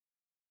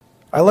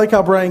I like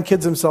how Brian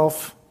kids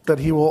himself that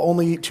he will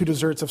only eat 2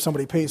 desserts if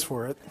somebody pays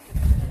for it.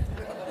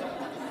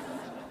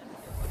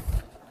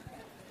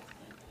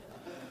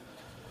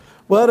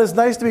 Well, it is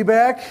nice to be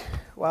back.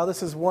 Wow,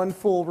 this is one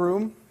full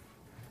room.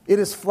 It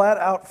is flat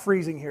out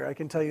freezing here, I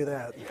can tell you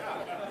that.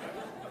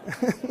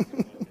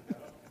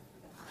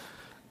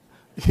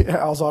 Yeah,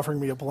 Al's offering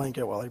me a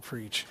blanket while I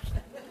preach.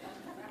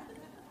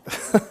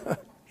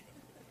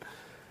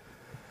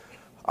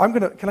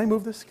 Can I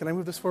move this? Can I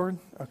move this forward?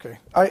 Okay.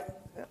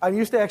 I'm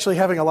used to actually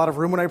having a lot of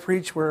room when I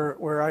preach where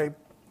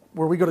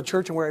we go to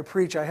church and where I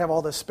preach, I have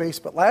all this space.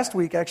 But last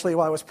week, actually,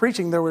 while I was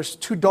preaching, there was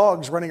 2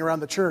 dogs running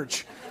around the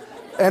church.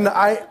 And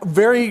I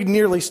very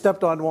nearly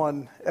stepped on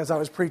one as I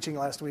was preaching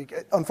last week.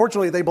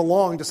 Unfortunately, they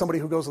belong to somebody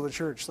who goes to the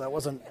church, so that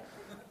wasn't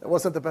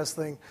the best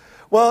thing.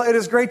 Well, it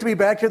is great to be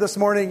back here this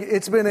morning.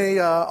 It's been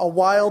a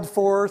wild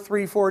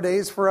 4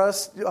 days for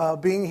us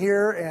being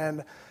here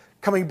and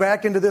coming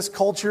back into this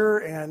culture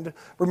and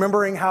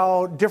remembering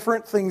how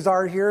different things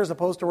are here as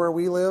opposed to where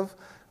we live.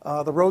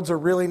 The roads are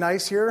really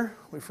nice here.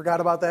 We forgot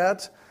about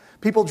that.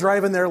 People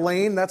drive in their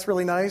lane. That's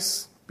really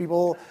nice.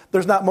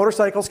 There's not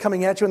motorcycles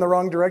coming at you in the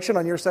wrong direction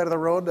on your side of the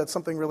road. That's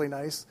something really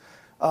nice.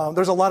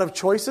 There's a lot of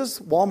choices.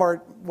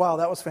 Walmart, wow,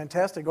 that was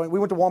fantastic. We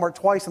went to Walmart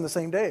twice in the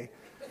same day.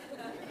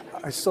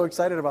 I was so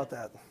excited about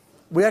that.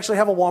 We actually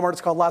have a Walmart.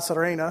 It's called La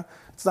Serena.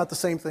 It's not the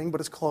same thing, but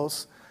it's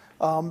close.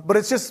 But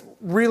it's just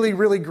really,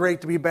 really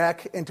great to be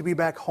back and to be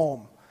back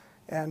home.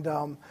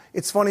 And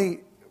it's funny,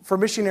 for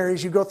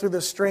missionaries, you go through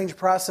this strange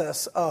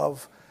process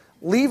of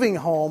leaving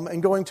home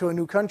and going to a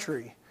new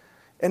country.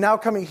 And now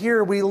coming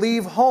here, we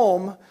leave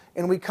home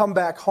and we come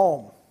back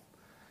home.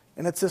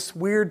 And it's this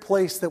weird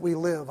place that we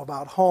live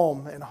about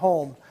home. And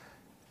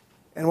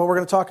what we're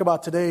going to talk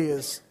about today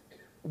is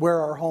where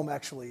our home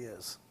actually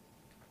is.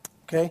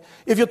 Okay?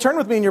 If you'll turn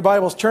with me in your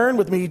Bibles, turn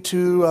with me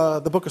to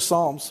the book of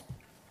Psalms.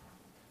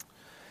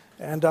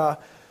 And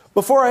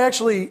before I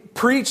actually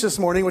preach this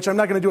morning, which I'm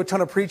not going to do a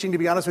ton of preaching, to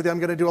be honest with you, I'm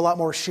going to do a lot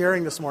more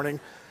sharing this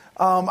morning.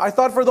 I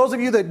thought for those of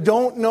you that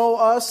don't know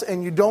us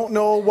and you don't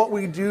know what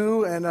we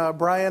do, and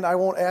Brian, I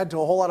won't add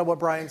to a whole lot of what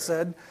Brian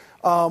said,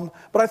 but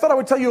I thought I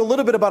would tell you a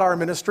little bit about our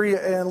ministry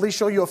and at least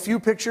show you a few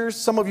pictures.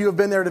 Some of you have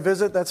been there to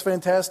visit. That's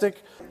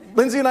fantastic.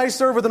 Lindsay and I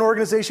serve with an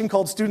organization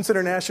called Students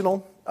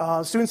International.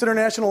 Students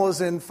International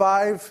is in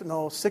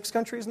 6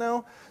 countries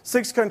now.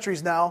 6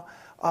 countries now.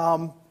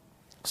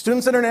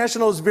 Students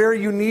International is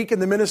very unique in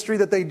the ministry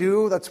that they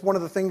do. That's one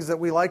of the things that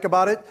we like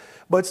about it.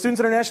 But Students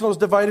International is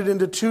divided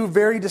into 2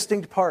 very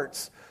distinct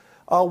parts.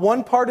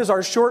 One part is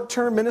our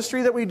short-term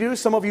ministry that we do.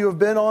 Some of you have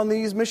been on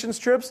these missions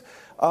trips.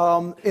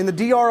 In the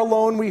DR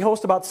alone, we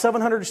host about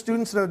 700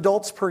 students and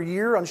adults per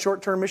year on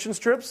short-term missions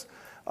trips.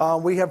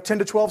 We have 10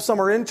 to 12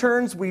 summer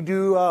interns. We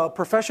do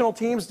professional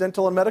teams,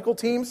 dental and medical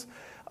teams.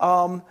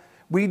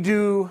 We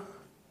do,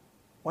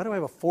 why do I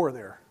have a 4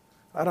 there?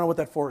 I don't know what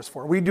that 4 is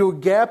for. We do a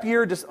gap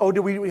year.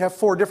 We have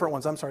 4 different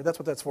ones. I'm sorry, that's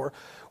what that's for.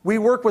 We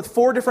work with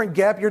 4 different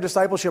gap year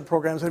discipleship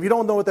programs. And if you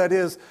don't know what that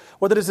is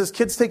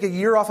kids take a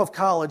year off of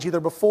college, either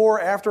before,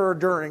 after, or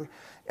during,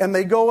 and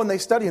they go and they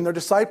study and they're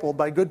discipled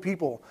by good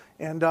people.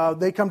 And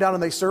they come down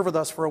and they serve with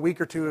us for a week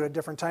or 2 at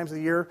different times of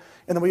the year.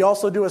 And then we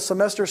also do a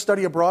semester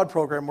study abroad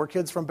program where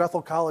kids from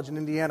Bethel College in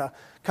Indiana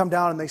come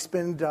down and they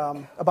spend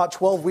about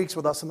 12 weeks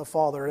with us in the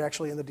fall. They're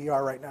actually in the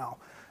DR right now.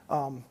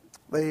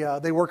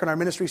 They work on our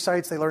ministry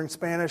sites, they learn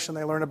Spanish, and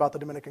they learn about the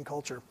Dominican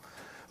culture.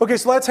 Okay,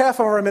 so that's half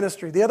of our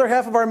ministry. The other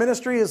half of our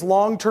ministry is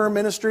long-term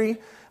ministry.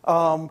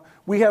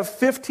 We have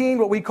 15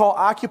 what we call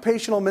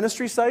occupational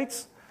ministry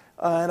sites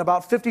and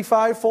about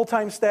 55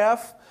 full-time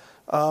staff.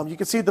 You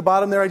can see at the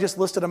bottom there, I just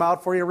listed them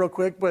out for you real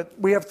quick, but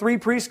we have 3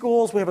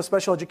 preschools, we have a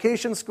special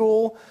education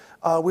school.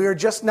 We are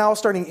just now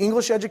starting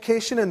English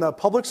education in the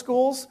public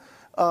schools.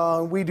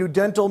 We do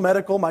dental,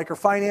 medical,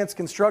 microfinance,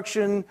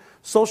 construction,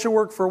 social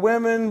work for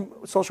women,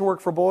 social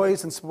work for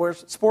boys, and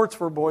sports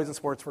for boys and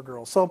sports for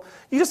girls. So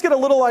you just get a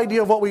little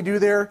idea of what we do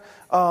there.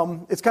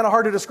 It's kind of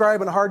hard to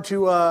describe and hard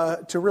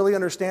to really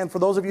understand. For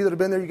those of you that have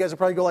been there, you guys will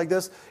probably go like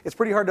this. It's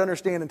pretty hard to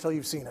understand until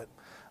you've seen it.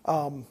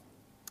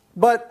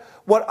 But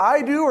what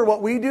I do or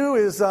what we do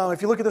is,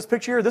 if you look at this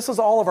picture here, this is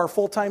all of our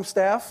full-time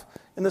staff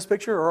in this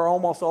picture, or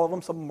almost all of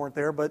them. Some of them weren't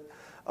there, but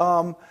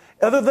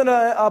other than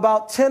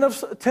about 10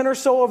 or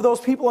so of those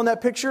people in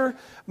that picture,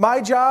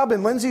 my job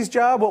and Lindsay's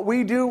job, what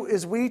we do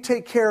is we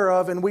take care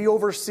of and we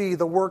oversee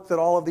the work that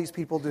all of these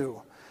people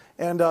do.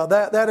 And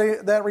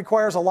that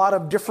requires a lot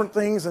of different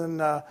things.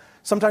 And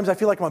sometimes I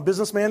feel like I'm a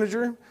business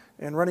manager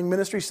and running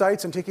ministry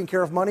sites and taking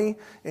care of money.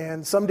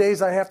 And some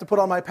days I have to put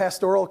on my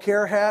pastoral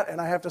care hat and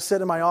I have to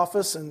sit in my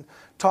office and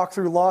talk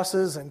through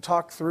losses and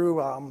talk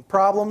through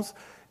problems.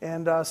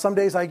 And some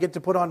days I get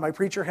to put on my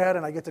preacher hat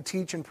and I get to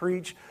teach and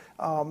preach.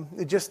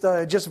 It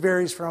just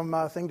varies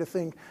from thing to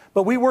thing.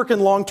 But we work in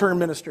long-term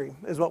ministry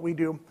is what we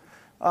do.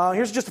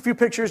 Here's just a few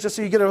pictures just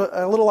so you get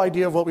a little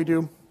idea of what we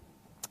do.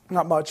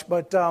 Not much,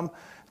 but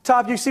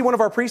top you see one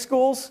of our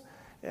preschools.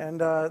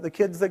 And the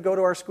kids that go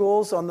to our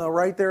schools, on the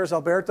right there is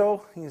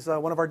Alberto. He's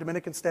one of our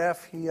Dominican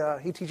staff.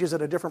 He teaches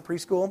at a different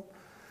preschool.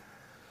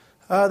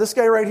 This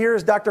guy right here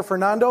is Dr.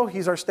 Fernando.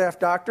 He's our staff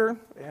doctor.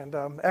 And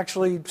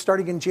actually,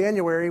 starting in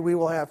January, we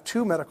will have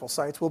 2 medical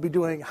sites. We'll be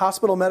doing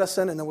hospital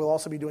medicine, and then we'll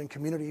also be doing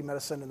community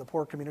medicine in the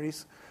poor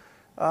communities.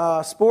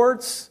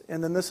 Sports,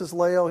 and then this is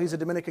Leo. He's a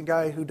Dominican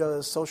guy who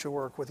does social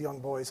work with young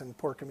boys in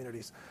poor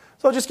communities.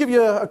 So I'll just give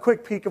you a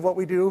quick peek of what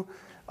we do.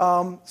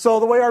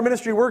 So the way our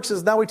ministry works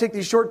is now we take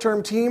these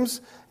short-term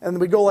teams, and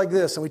we go like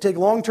this. And we take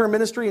long-term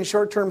ministry and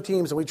short-term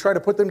teams, and we try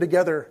to put them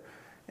together.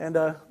 And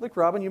look,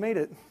 Robin, you made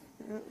it.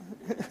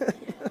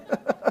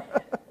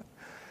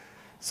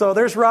 So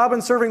there's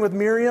Robin serving with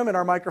Miriam in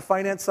our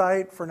microfinance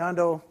site.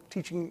 Fernando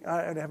teaching.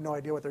 I have no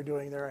idea what they're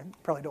doing there. I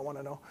probably don't want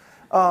to know.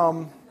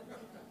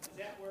 Is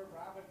that where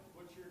Robin?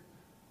 What's your?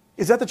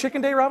 Is that the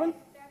chicken day, Robin?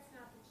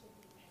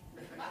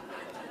 That's not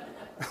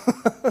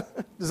the chicken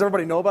day. Does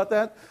everybody know about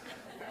that?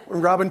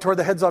 When Robin tore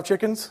the heads off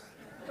chickens?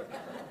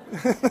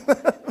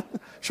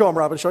 Show them,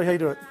 Robin. Show you how you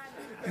do it.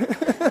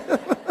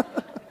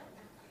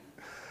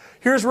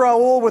 Here's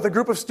Raul with a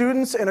group of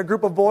students and a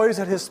group of boys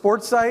at his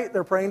sports site.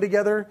 They're praying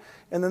together.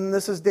 And then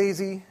this is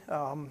Daisy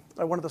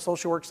at one of the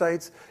social work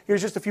sites.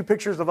 Here's just a few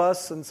pictures of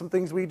us and some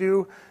things we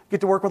do. Get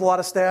to work with a lot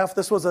of staff.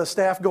 This was a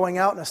staff going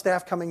out and a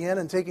staff coming in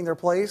and taking their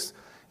place.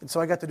 And so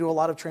I got to do a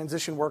lot of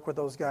transition work with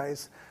those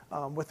guys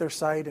with their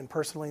site and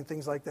personally and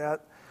things like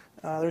that.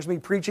 There's me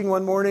preaching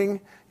one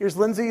morning. Here's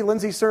Lindsay.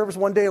 Lindsay serves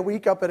one day a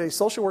week up at a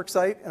social work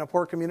site in a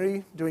poor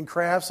community, doing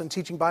crafts and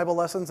teaching Bible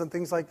lessons and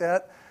things like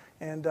that.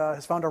 And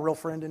has found a real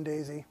friend in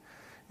Daisy.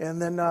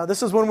 And then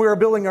this is when we were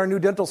building our new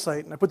dental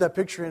site. And I put that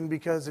picture in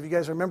because if you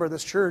guys remember,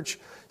 this church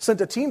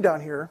sent a team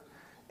down here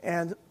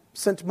and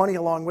sent money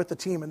along with the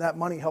team. And that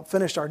money helped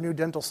finish our new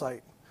dental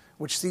site,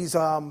 which sees,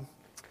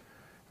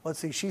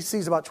 she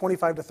sees about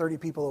 25 to 30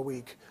 people a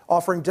week,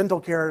 offering dental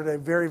care at a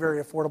very,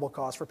 very affordable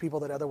cost for people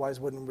that otherwise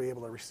wouldn't be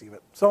able to receive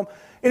it. So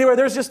anyway,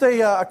 there's just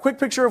a quick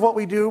picture of what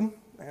we do.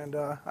 And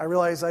I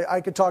realize I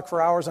could talk for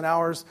hours and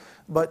hours,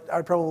 but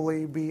I'd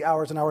probably be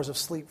hours and hours of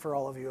sleep for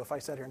all of you if I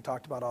sat here and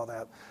talked about all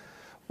that.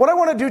 What I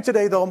want to do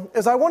today, though,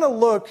 is I want to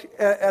look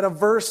at a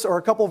verse or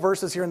a couple of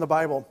verses here in the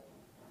Bible.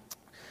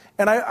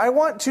 And I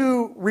want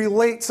to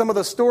relate some of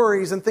the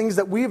stories and things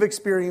that we've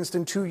experienced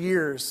in 2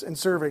 years in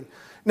serving.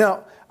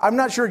 Now, I'm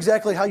not sure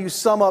exactly how you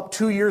sum up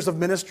 2 years of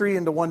ministry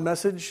into one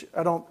message.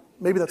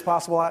 Maybe that's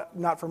possible,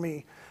 not for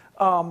me.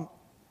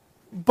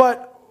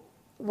 But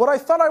what I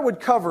thought I would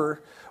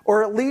cover,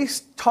 or at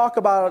least talk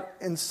about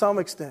in some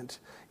extent,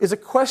 is a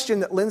question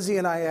that Lindsay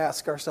and I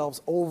ask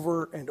ourselves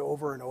over and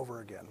over and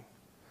over again.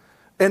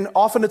 And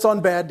often it's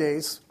on bad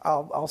days,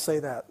 I'll say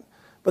that.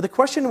 But the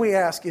question we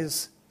ask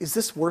is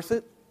this worth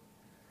it?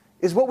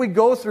 Is what we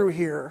go through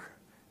here,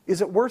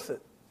 is it worth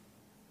it?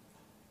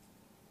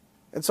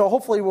 And so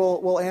hopefully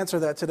we'll answer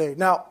that today.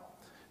 Now,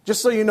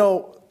 just so you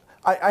know,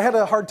 I had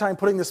a hard time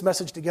putting this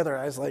message together.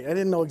 I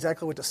didn't know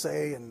exactly what to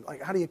say, and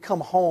how do you come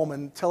home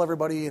and tell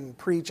everybody and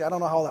preach? I don't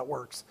know how that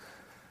works.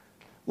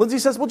 Lindsay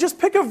says, well, just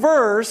pick a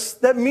verse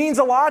that means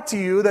a lot to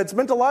you, that's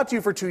meant a lot to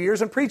you for 2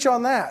 years, and preach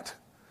on that.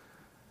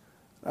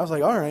 I was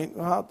like, all right,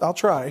 well, I'll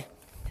try.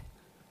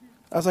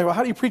 I was like, well,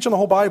 how do you preach on the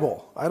whole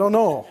Bible? I don't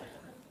know.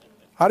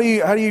 How do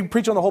you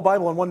preach on the whole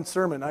Bible in one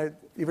sermon?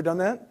 You ever done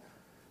that?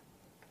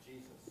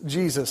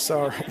 Jesus,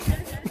 all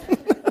right.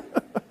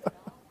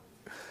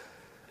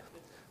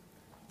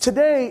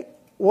 Today,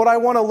 what I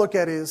want to look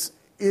at is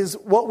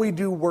what we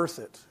do worth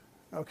it,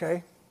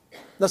 okay?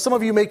 Now, some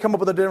of you may come up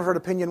with a different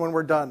opinion when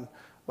we're done,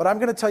 but I'm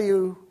going to tell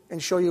you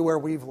and show you where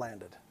we've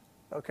landed,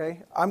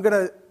 okay? I'm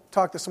going to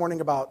talk this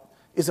morning about,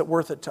 is it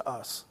worth it to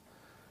us?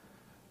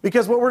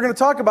 Because what we're going to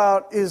talk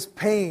about is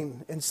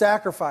pain and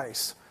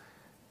sacrifice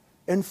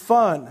and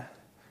fun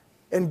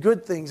and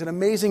good things and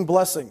amazing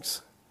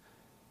blessings.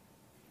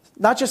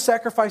 Not just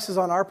sacrifices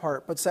on our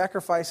part, but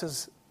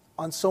sacrifices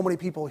on so many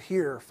people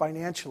here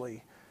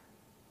financially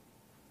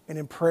and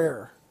in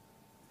prayer.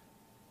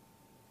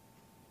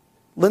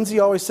 Lindsay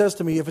always says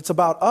to me, if it's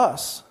about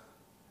us,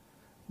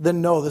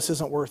 then no, this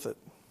isn't worth it.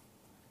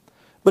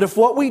 But if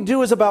what we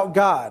do is about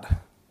God,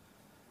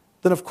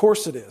 then of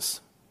course it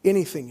is.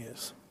 Anything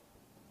is.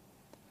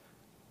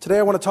 Today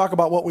I want to talk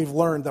about what we've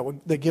learned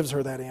that gives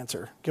her that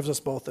answer, gives us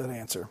both that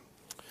answer.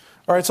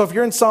 All right, so if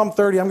you're in Psalm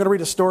 30, I'm going to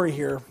read a story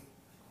here.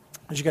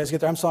 As you guys get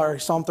there, I'm sorry,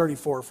 Psalm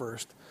 34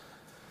 first.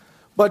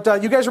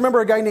 But you guys remember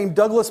a guy named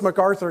Douglas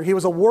MacArthur. He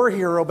was a war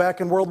hero back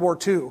in World War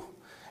II.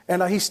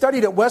 And he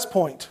studied at West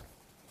Point.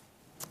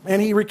 And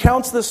he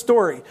recounts this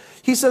story.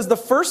 He says the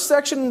first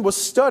section was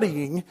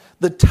studying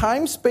the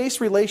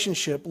time-space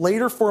relationship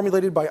later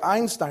formulated by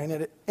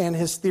Einstein and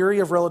his theory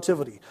of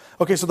relativity.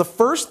 Okay, so the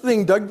first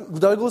thing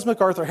Douglas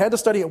MacArthur had to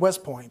study at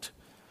West Point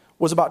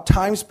was about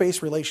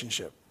time-space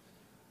relationship.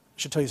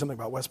 I should tell you something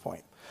about West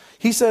Point.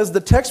 He says,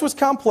 the text was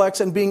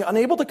complex, and being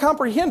unable to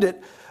comprehend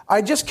it,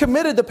 I just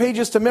committed the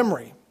pages to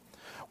memory.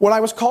 When I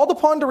was called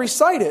upon to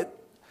recite it,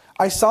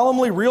 I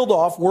solemnly reeled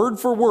off word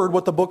for word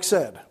what the book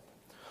said.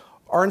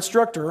 Our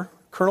instructor,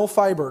 Colonel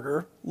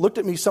Feiberger, looked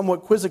at me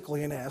somewhat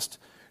quizzically and asked,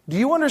 do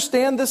you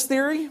understand this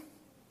theory?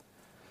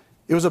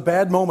 It was a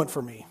bad moment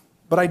for me,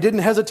 but I didn't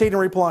hesitate in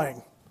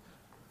replying.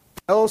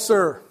 No,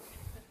 sir.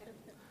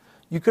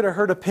 You could have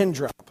heard a pin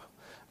drop.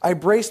 I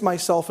braced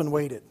myself and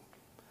waited.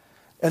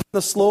 And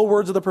the slow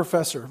words of the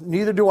professor,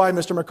 neither do I,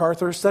 Mr.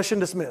 MacArthur, session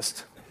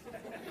dismissed.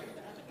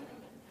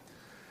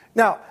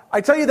 Now,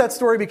 I tell you that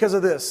story because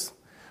of this.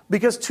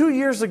 Because 2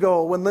 years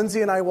ago, when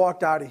Lindsay and I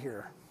walked out of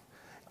here,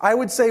 I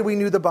would say we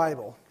knew the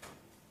Bible,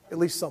 at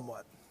least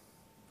somewhat.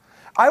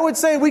 I would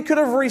say we could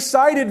have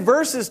recited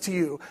verses to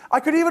you. I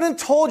could even have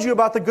told you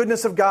about the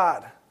goodness of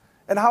God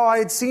and how I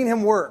had seen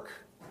Him work.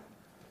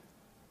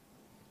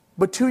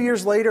 But 2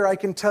 years later, I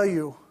can tell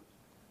you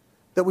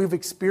that we've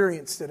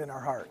experienced it in our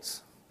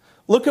hearts.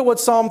 Look at what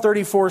Psalm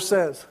 34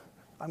 says.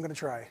 I'm going to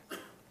try.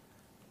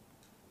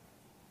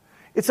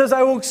 It says,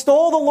 I will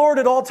extol the Lord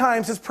at all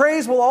times. His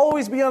praise will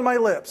always be on my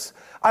lips.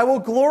 I will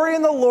glory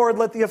in the Lord.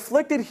 Let the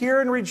afflicted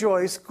hear and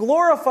rejoice.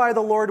 Glorify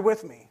the Lord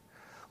with me.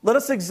 Let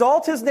us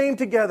exalt His name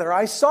together.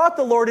 I sought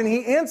the Lord and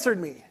He answered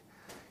me.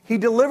 He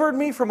delivered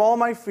me from all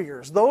my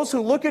fears. Those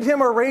who look at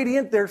Him are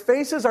radiant. Their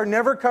faces are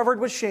never covered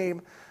with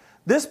shame.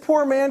 This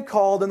poor man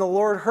called and the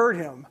Lord heard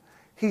him.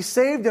 He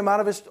saved him out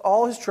of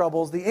all his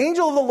troubles. The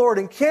angel of the Lord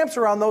encamps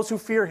around those who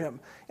fear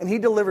Him, and He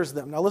delivers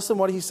them. Now listen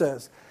what He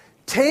says.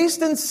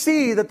 Taste and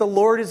see that the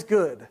Lord is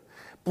good.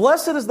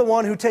 Blessed is the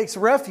one who takes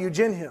refuge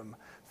in Him.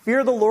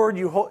 Fear the Lord,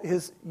 you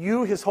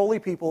His holy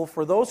people.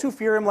 For those who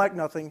fear Him lack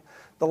nothing.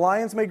 The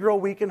lions may grow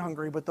weak and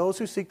hungry, but those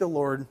who seek the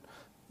Lord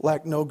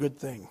lack no good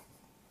thing.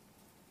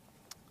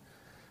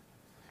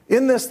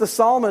 In this, the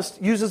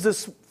psalmist uses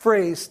this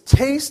phrase,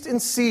 taste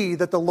and see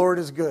that the Lord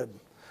is good.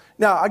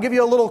 Now, I'll give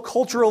you a little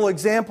cultural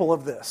example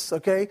of this,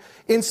 okay?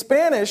 In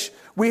Spanish,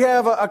 we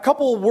have a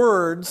couple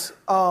words,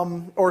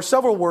 or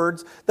several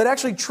words, that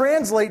actually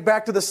translate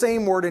back to the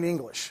same word in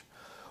English.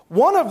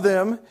 One of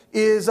them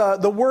is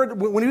the word,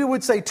 when we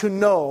would say to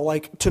know,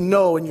 like to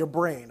know in your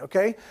brain,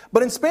 okay?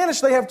 But in Spanish,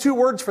 they have two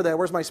words for that.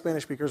 Where's my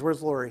Spanish speakers?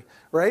 Where's Lori,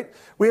 right?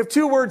 We have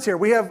two words here.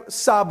 We have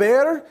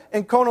saber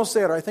and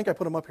conocer. I think I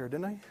put them up here,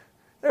 didn't I?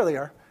 There they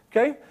are,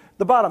 okay?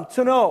 The bottom,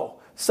 to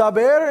know.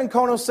 Saber and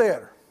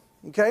conocer,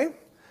 okay?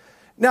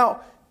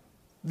 Now,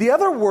 the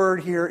other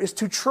word here is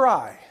to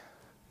try,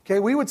 okay?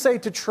 We would say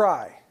to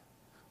try.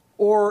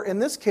 Or in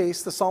this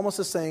case, the psalmist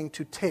is saying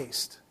to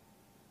taste,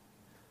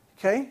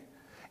 okay?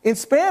 In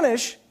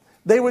Spanish,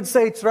 they would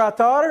say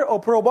tratar o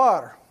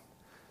probar.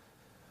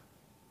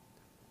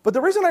 But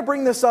the reason I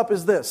bring this up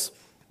is this.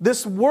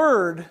 This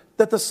word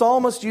that the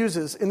psalmist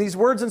uses, in these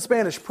words in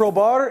Spanish,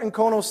 probar and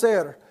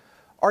conocer,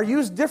 are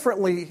used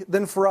differently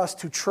than for us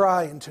to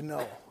try and to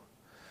know.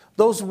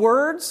 Those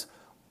words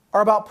are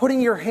about putting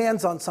your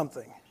hands on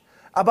something,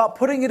 about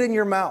putting it in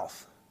your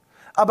mouth,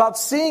 about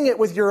seeing it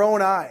with your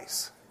own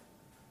eyes.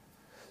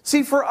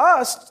 See, for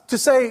us to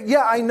say,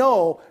 yeah, I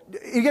know.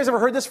 You guys ever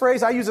heard this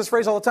phrase? I use this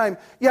phrase all the time.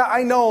 Yeah,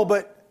 I know,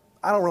 but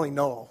I don't really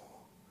know.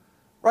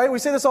 Right? We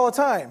say this all the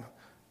time.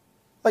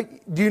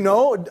 Like, do you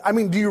know? I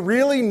mean, do you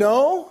really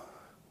know?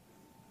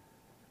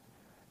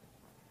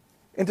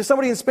 And to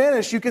somebody in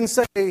Spanish, you can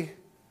say,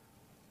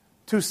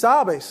 tú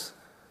sabes,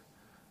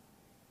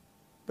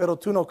 pero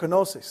tú no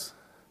conoces.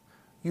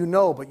 You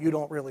know, but you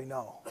don't really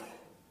know.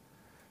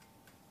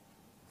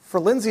 For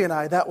Lindsay and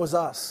I, that was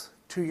us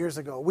 2 years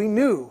ago. We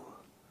knew,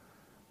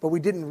 but we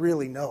didn't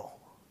really know.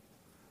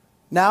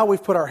 Now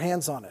we've put our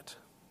hands on it.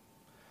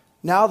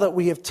 Now that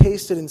we have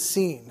tasted and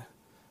seen,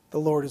 the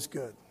Lord is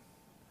good.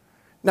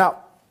 Now,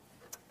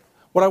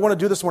 what I want to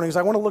do this morning is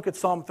I want to look at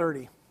Psalm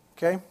 30,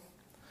 okay?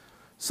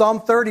 Psalm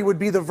 30 would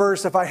be the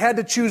verse, if I had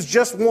to choose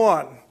just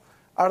one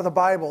out of the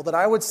Bible, that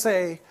I would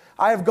say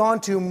I have gone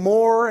to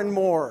more and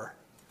more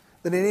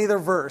than any other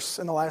verse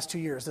in the last 2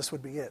 years. This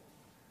would be it.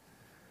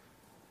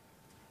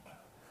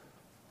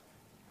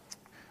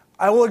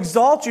 I will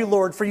exalt you,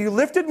 Lord, for you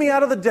lifted me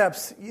out of the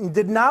depths and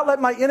did not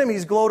let my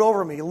enemies gloat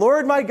over me.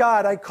 Lord, my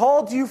God, I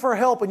called to you for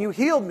help and you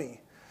healed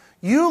me.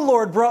 You,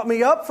 Lord, brought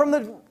me up from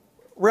the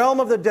realm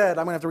of the dead.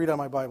 I'm going to have to read out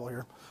my Bible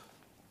here.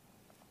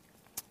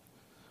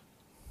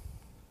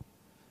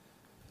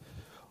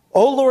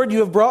 O Lord, you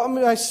have brought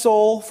my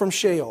soul from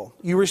Sheol.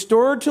 You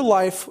restored to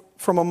life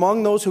from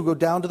among those who go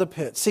down to the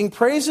pit. Sing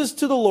praises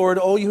to the Lord,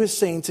 O you his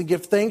saints, and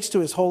give thanks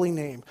to his holy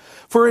name.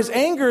 For his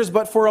anger is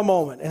but for a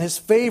moment, and his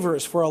favor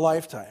is for a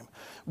lifetime.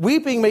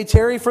 Weeping may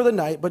tarry for the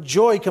night, but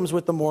joy comes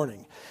with the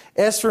morning.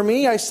 As for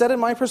me, I said in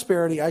my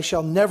prosperity, I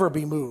shall never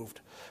be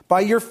moved. By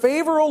your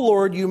favor, O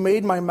Lord, you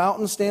made my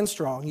mountain stand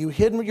strong. You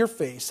hid your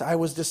face. I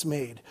was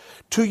dismayed.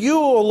 To you,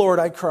 O Lord,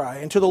 I cry,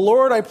 and to the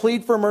Lord I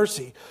plead for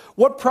mercy.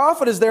 What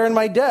profit is there in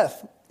my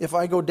death if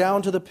I go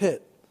down to the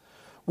pit?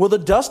 Will the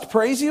dust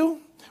praise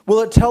you? Will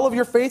it tell of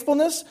your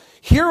faithfulness?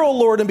 Hear, O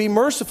Lord, and be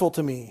merciful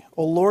to me.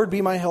 O Lord,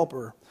 be my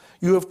helper.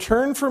 You have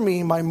turned for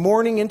me my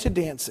mourning into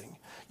dancing.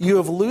 You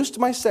have loosed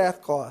my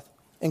sackcloth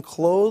and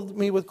clothed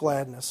me with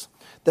gladness,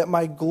 that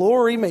my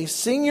glory may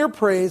sing your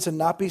praise and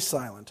not be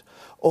silent.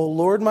 O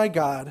Lord my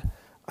God,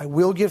 I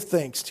will give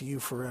thanks to you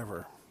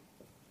forever.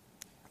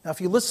 Now,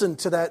 if you listen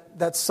to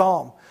that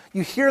psalm,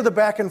 you hear the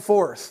back and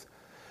forth,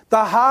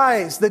 the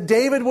highs that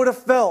David would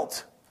have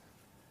felt.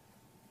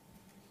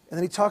 And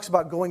then he talks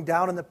about going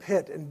down in the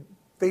pit and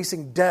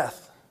facing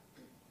death.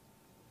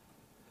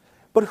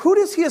 But who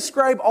does he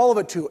ascribe all of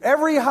it to?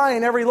 Every high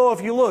and every low,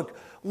 if you look,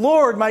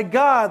 Lord, my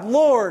God,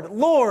 Lord,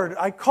 Lord,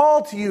 I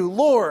call to you,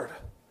 Lord.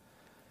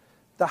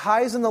 The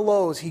highs and the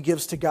lows he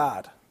gives to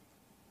God.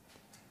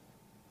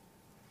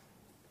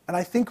 And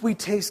I think we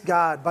taste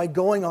God by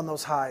going on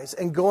those highs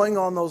and going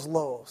on those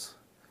lows,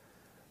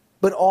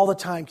 but all the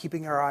time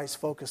keeping our eyes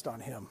focused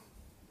on him.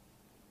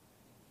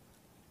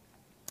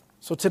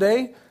 So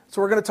today, that's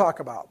what we're going to talk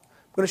about.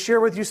 I'm going to share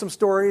with you some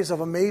stories of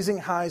amazing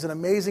highs and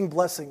amazing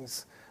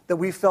blessings that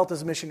we felt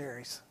as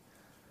missionaries.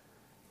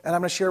 And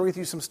I'm going to share with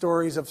you some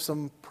stories of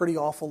some pretty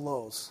awful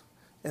lows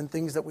and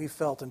things that we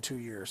felt in 2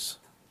 years.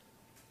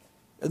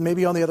 And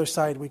maybe on the other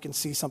side we can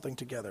see something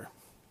together.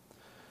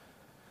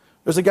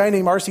 There's a guy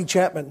named R.C.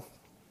 Chapman.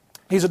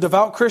 He's a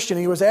devout Christian.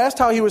 He was asked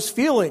how he was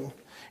feeling.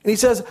 And he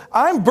says,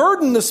 I'm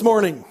burdened this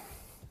morning.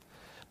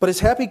 But his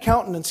happy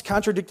countenance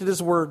contradicted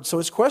his words. So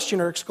his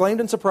questioner exclaimed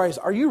in surprise,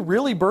 are you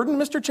really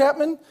burdened, Mr.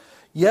 Chapman?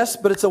 Yes,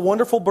 but it's a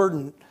wonderful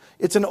burden.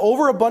 It's an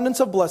overabundance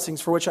of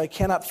blessings for which I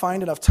cannot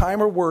find enough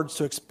time or words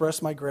to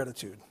express my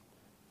gratitude.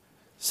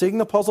 Seeing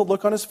the puzzled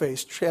look on his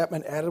face,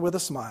 Chapman added with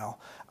a smile,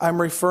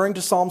 I'm referring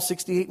to Psalm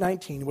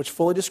 68:19, which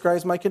fully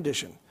describes my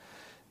condition.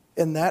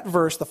 In that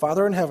verse, the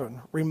Father in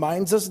heaven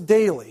reminds us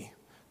daily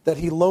that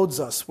he loads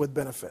us with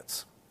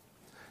benefits.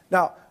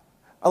 Now,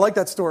 I like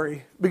that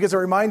story because it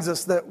reminds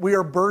us that we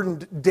are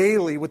burdened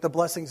daily with the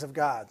blessings of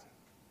God.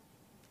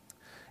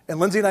 And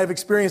Lindsay and I have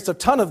experienced a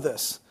ton of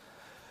this.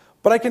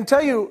 But I can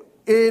tell you,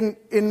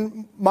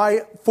 in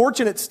my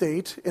fortunate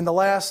state, in the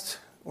last,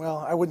 well,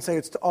 I wouldn't say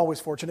it's always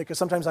fortunate because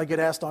sometimes I get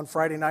asked on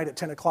Friday night at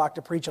 10 o'clock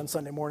to preach on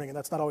Sunday morning, and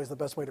that's not always the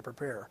best way to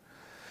prepare.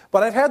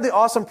 But I've had the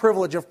awesome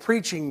privilege of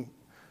preaching,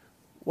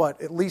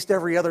 at least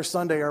every other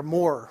Sunday or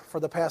more for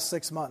the past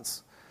 6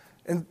 months.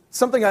 And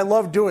something I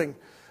love doing.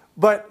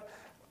 But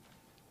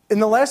in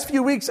the last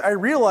few weeks, I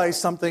realized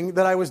something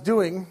that I was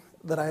doing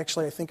that I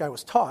think I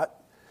was taught,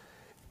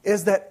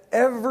 is that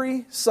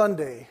every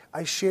Sunday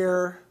I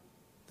share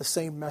the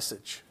same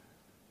message.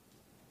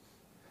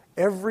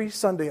 Every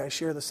Sunday I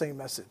share the same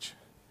message.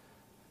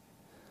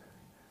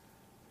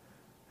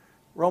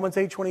 Romans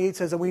 8:28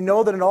 says, and we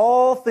know that in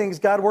all things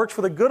God works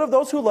for the good of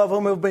those who love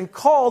him, who have been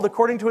called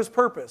according to his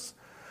purpose.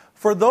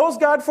 For those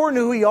God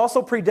foreknew, he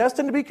also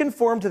predestined to be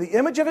conformed to the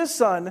image of his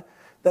Son,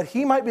 that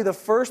he might be the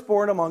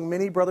firstborn among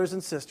many brothers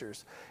and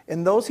sisters.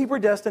 And those he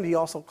predestined, he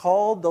also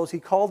called. Those he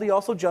called, he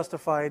also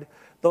justified.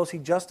 Those he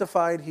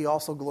justified, he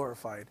also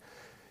glorified.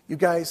 You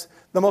guys,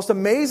 the most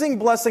amazing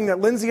blessing that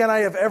Lindsay and I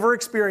have ever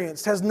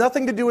experienced has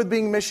nothing to do with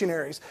being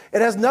missionaries.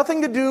 It has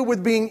nothing to do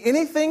with being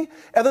anything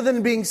other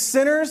than being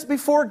sinners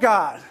before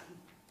God.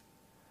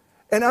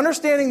 And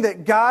understanding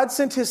that God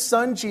sent his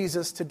Son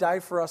Jesus to die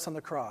for us on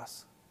the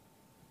cross.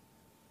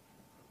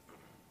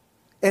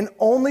 And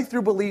only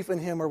through belief in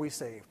him are we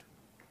saved.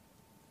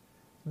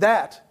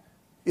 That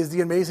is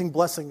the amazing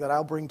blessing that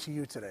I'll bring to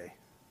you today.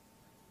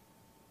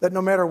 That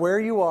no matter where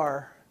you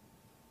are,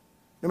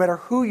 no matter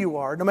who you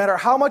are, no matter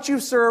how much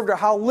you've served or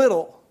how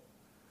little,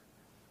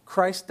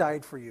 Christ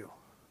died for you.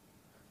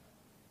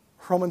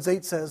 Romans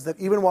 8 says that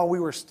even while we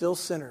were still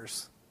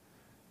sinners,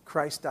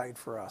 Christ died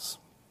for us.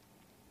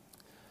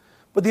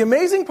 But the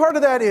amazing part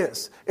of that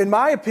is, in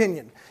my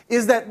opinion,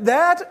 is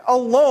that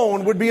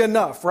alone would be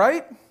enough,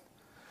 right?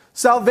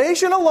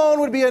 Salvation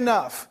alone would be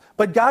enough.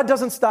 But God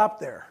doesn't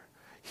stop there.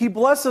 He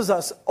blesses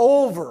us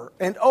over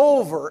and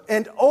over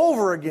and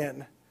over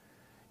again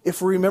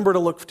if we remember to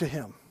look to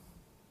him.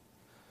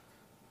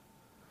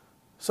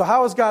 So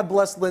how has God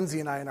blessed Lindsay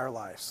and I in our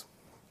lives?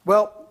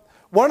 Well,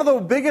 one of the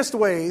biggest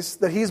ways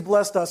that he's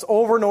blessed us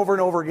over and over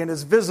and over again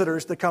is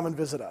visitors to come and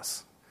visit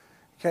us.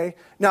 Okay?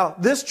 Now,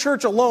 this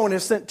church alone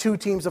has sent 2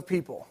 teams of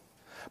people.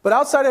 But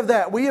outside of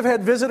that, we have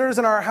had visitors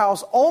in our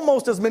house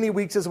almost as many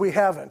weeks as we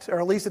haven't, or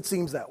at least it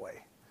seems that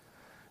way.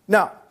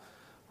 Now,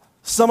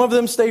 some of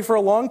them stay for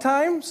a long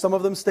time, some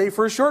of them stay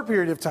for a short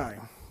period of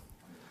time.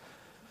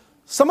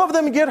 Some of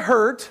them get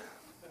hurt.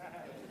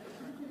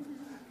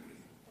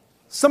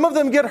 Some of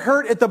them get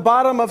hurt at the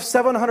bottom of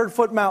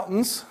 700-foot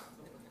mountains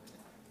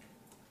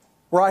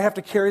where I have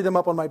to carry them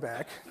up on my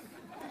back.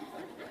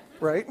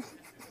 Right?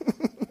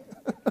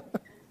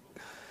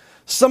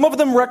 Some of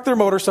them wreck their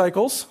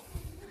motorcycles.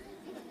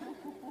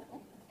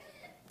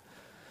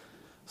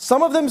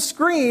 Some of them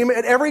scream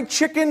at every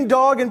chicken,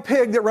 dog, and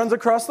pig that runs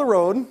across the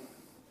road.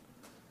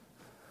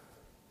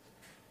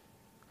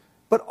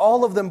 But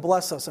all of them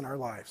bless us in our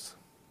lives.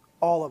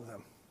 All of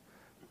them.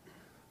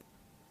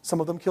 Some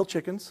of them kill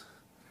chickens.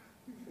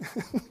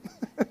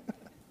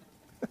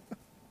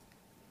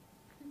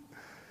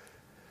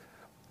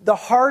 The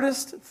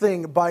hardest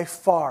thing by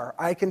far,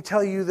 I can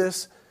tell you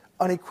this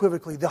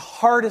unequivocally, the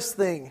hardest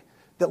thing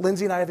that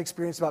Lindsay and I have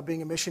experienced about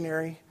being a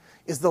missionary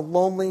is the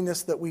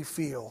loneliness that we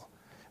feel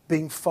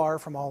being far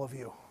from all of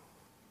you.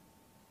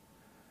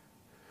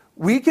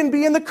 We can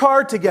be in the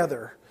car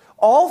together,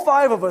 all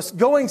 5 of us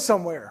going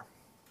somewhere,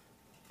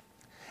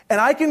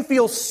 and I can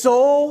feel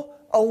so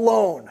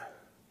alone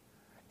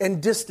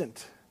and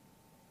distant.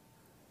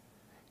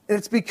 And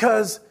it's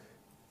because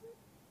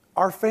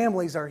our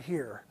families are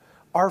here.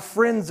 Our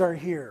friends are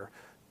here.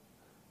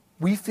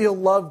 We feel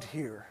loved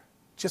here,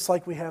 just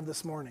like we have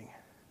this morning.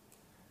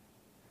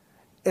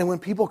 And when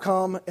people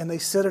come and they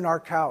sit in our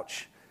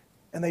couch,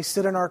 and they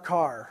sit in our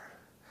car,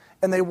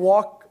 and they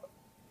walk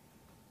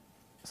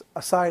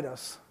aside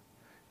us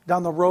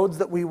down the roads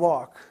that we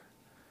walk,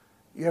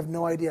 you have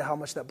no idea how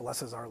much that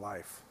blesses our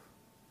life.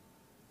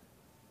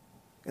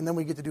 And then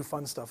we get to do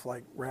fun stuff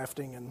like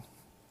rafting and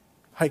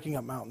hiking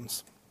up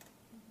mountains.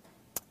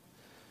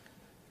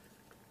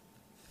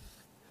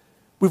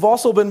 We've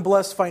also been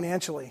blessed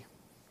financially.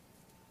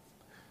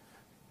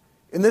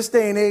 In this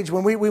day and age,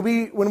 when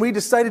we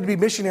decided to be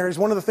missionaries,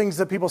 one of the things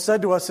that people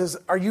said to us is,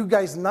 "Are you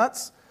guys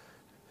nuts?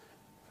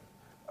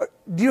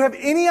 Do you have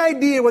any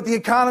idea what the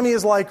economy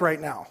is like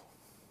right now?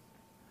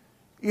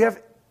 You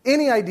have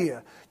any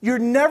idea? You're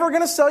never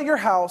going to sell your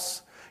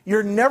house.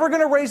 You're never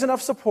going to raise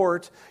enough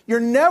support. You're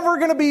never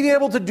going to be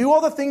able to do all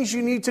the things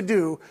you need to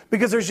do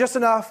because there's just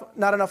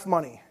not enough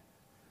money."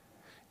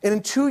 And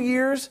in 2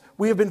 years,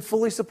 we have been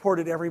fully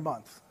supported every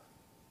month.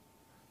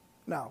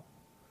 Now,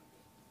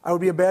 I would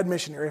be a bad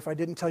missionary if I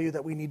didn't tell you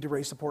that we need to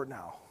raise support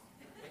now.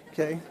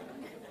 Okay?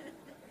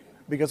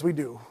 Because we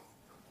do.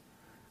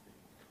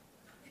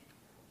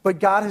 But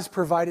God has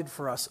provided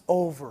for us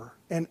over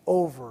and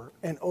over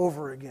and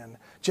over again.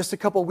 Just a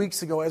couple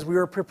weeks ago, as we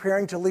were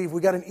preparing to leave,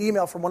 we got an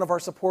email from one of our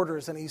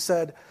supporters, and he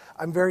said,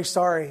 "I'm very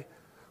sorry.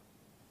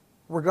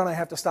 We're going to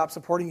have to stop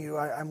supporting you.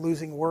 I'm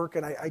losing work,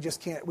 and I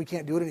just can't. We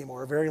can't do it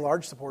anymore." A very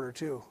large supporter,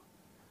 too.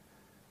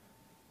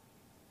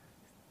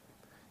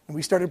 And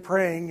we started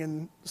praying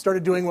and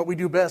started doing what we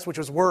do best, which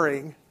was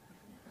worrying.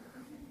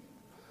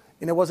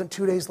 And it wasn't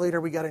 2 days later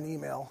we got an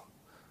email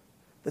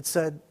that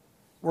said,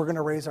 "We're going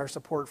to raise our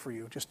support for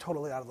you," just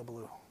totally out of the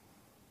blue.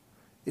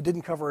 It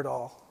didn't cover it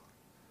all.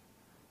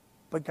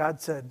 But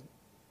God said,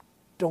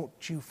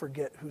 "Don't you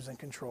forget who's in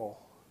control.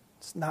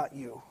 It's not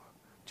you.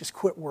 Just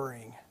quit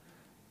worrying.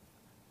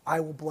 I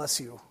will bless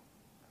you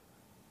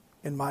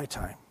in my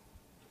time."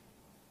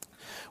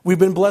 We've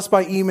been blessed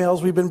by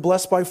emails. We've been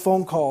blessed by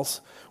phone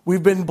calls.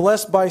 We've been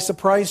blessed by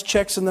surprise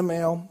checks in the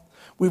mail.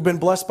 We've been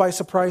blessed by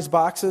surprise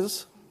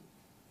boxes.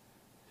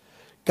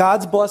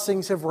 God's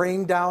blessings have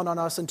rained down on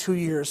us in 2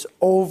 years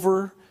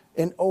over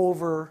and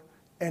over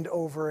and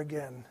over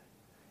again.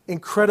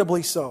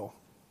 Incredibly so.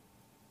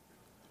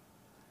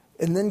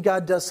 And then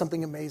God does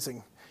something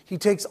amazing. He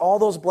takes all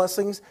those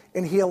blessings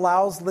and He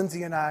allows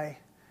Lindsay and I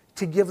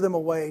to give them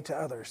away to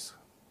others.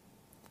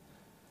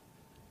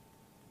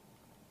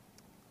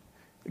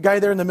 The guy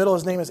there in the middle,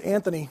 his name is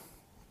Anthony.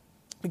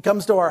 He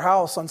comes to our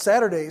house on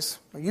Saturdays,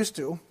 or used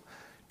to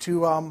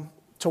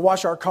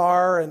wash our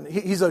car, and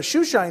he's a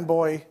shoe shine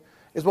boy,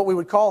 is what we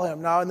would call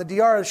him. Now, in the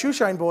DR, the shoe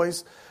shine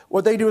boys,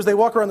 what they do is they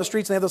walk around the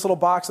streets and they have this little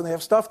box and they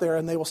have stuff there,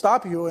 and they will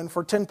stop you, and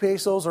for 10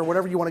 pesos or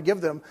whatever you want to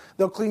give them,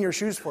 they'll clean your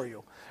shoes for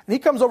you. And he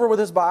comes over with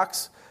his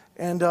box,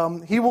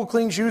 and he will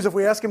clean shoes if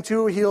we ask him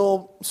to.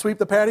 He'll sweep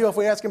the patio if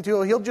we ask him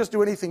to. He'll just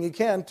do anything he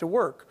can to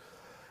work.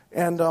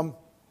 And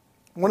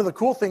one of the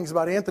cool things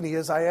about Anthony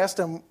is I asked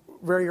him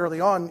very early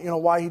on,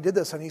 why he did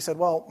this, and he said,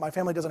 "Well, my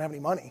family doesn't have any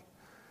money."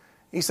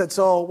 He said,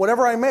 "So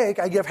whatever I make,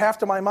 I give half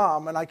to my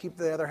mom, and I keep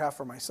the other half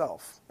for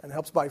myself, and it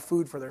helps buy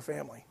food for their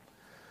family."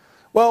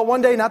 Well,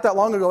 one day, not that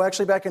long ago,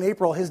 actually back in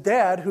April, his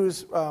dad,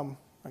 who's, how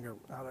do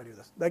I do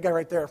this? That guy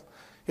right there,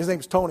 his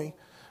name's Tony.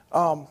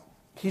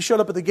 He showed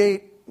up at the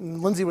gate,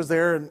 and Lindsay was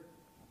there, and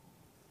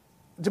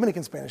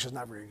Dominican Spanish is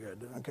not very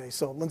good, okay?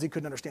 So Lindsay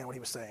couldn't understand what he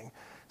was saying.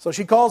 So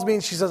she calls me,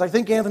 and she says, "I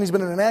think Anthony's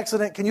been in an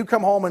accident. Can you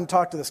come home and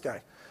talk to this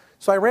guy?"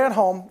 So I ran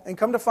home, and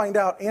come to find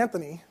out,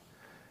 Anthony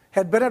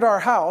had been at our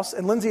house,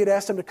 and Lindsay had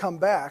asked him to come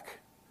back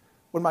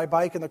when my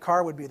bike and the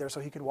car would be there so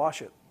he could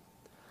wash it.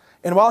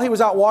 And while he was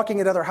out walking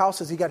at other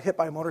houses, he got hit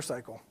by a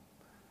motorcycle.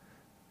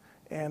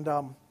 And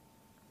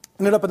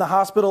ended up in the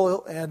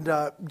hospital, and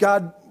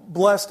God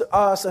blessed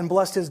us and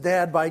blessed his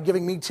dad by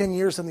giving me 10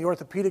 years in the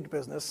orthopedic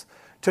business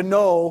to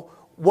know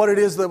what it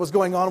is that was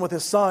going on with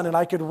his son, and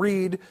I could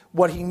read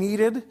what he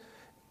needed,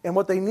 and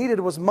what they needed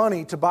was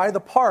money to buy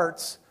the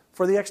parts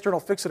for the external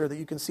fixator that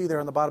you can see there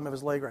on the bottom of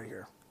his leg right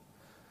here.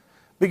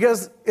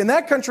 Because in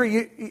that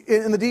country,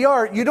 in the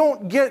DR, you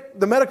don't get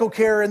the medical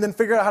care and then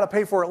figure out how to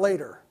pay for it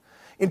later.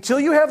 Until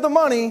you have the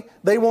money,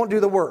 they won't do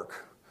the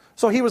work.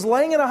 So he was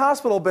laying in a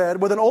hospital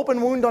bed with an open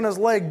wound on his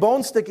leg,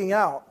 bone sticking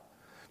out,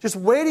 just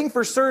waiting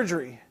for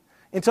surgery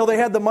until they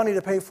had the money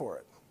to pay for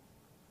it.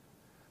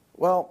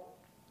 Well,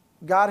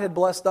 God had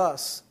blessed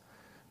us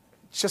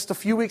just a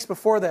few weeks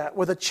before that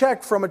with a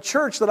check from a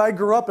church that I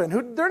grew up in.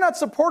 Who they're not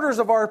supporters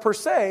of ours per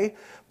se,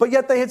 but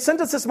yet they had sent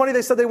us this money.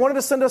 They said they wanted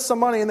to send us some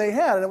money, and they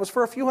had, and it was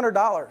for a few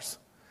 $100s.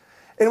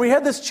 And we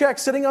had this check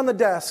sitting on the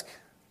desk,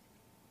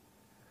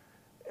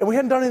 and we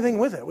hadn't done anything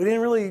with it. We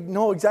didn't really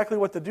know exactly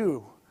what to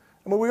do.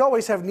 I mean, we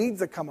always have needs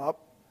that come up.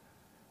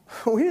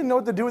 We didn't know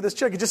what to do with this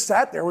check. It just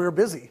sat there. We were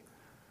busy.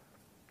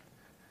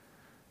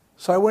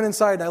 So I went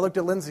inside, and I looked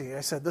at Lindsay.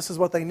 I said, "This is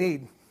what they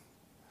need."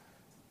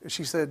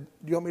 She said,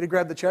 "Do you want me to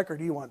grab the check or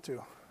do you want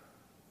to?"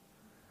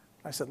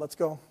 I said, "Let's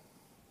go."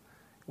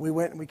 We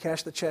went and we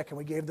cashed the check and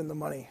we gave them the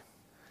money.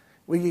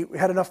 We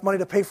had enough money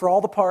to pay for all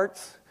the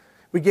parts.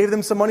 We gave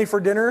them some money for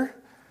dinner.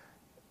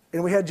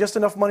 And we had just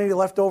enough money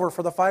left over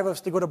for the 5 of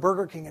us to go to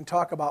Burger King and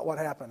talk about what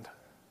happened.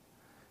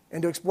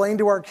 And to explain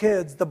to our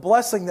kids the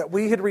blessing that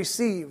we had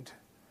received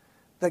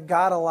that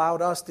God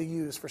allowed us to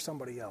use for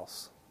somebody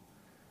else.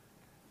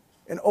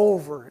 And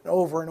over and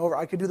over and over.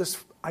 I could do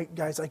this,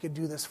 guys, I could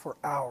do this for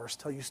hours,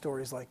 tell you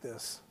stories like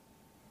this.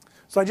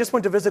 So I just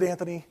went to visit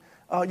Anthony.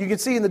 You can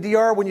see in the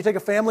DR, when you take a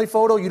family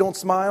photo, you don't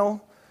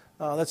smile.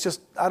 That's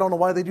just, I don't know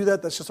why they do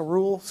that. That's just a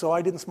rule. So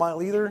I didn't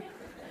smile either.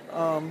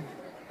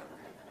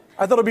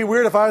 I thought it'd be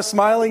weird if I was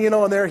smiling,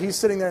 and there he's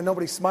sitting there and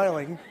nobody's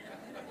smiling.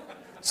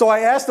 So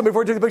I asked them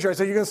before I took the picture, I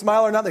said, you going to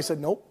smile or not? They said,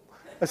 nope.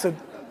 I said,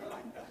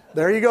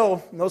 there you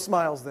go. No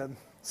smiles then.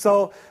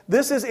 So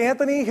this is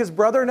Anthony, his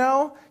brother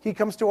now. He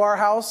comes to our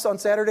house on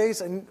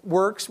Saturdays and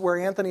works where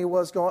Anthony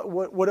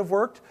would have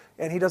worked.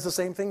 And he does the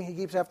same thing. He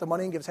keeps half the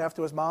money and gives half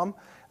to his mom.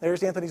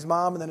 There's Anthony's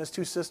mom and then his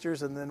 2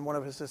 sisters. And then one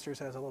of his sisters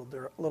has a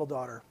little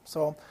daughter.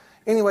 So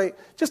anyway,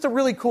 just a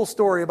really cool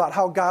story about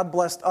how God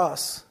blessed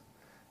us.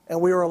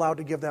 And we were allowed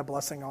to give that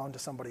blessing on to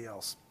somebody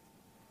else.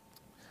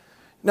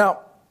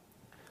 Now,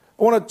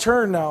 I want to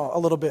turn now a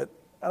little bit.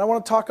 And I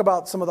want to talk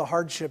about some of the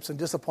hardships and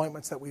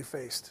disappointments that we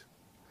faced.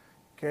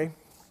 Okay?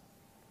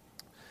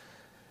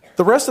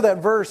 The rest of that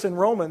verse in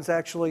Romans,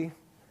 actually,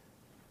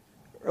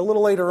 a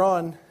little later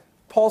on,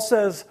 Paul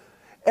says,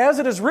 as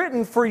it is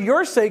written, for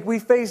your sake we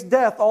face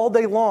death all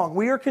day long.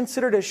 We are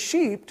considered as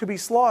sheep to be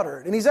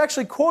slaughtered. And he's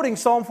actually quoting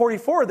Psalm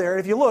 44 there.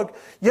 If you look,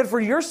 yet for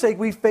your sake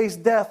we face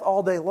death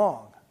all day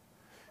long.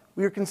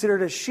 We are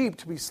considered as sheep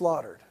to be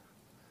slaughtered.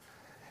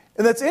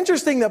 And that's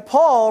interesting that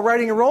Paul,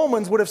 writing in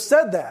Romans, would have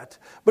said that.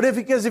 But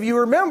because if you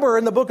remember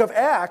in the book of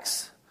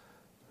Acts,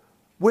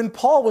 when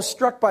Paul was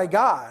struck by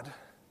God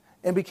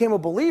and became a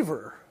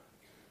believer,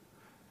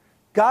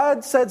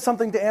 God said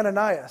something to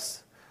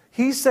Ananias.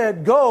 He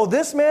said, go,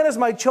 this man is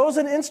my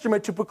chosen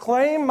instrument to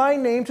proclaim my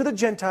name to the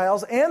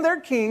Gentiles and their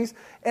kings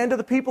and to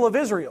the people of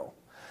Israel.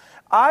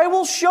 I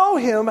will show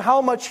him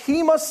how much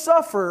he must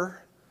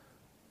suffer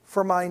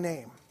for my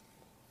name.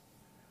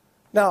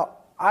 Now,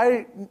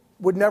 I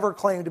would never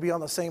claim to be on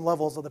the same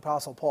levels of the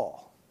Apostle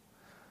Paul.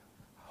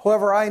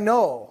 However, I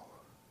know,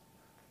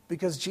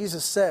 because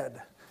Jesus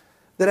said,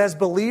 that as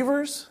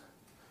believers,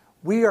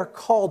 we are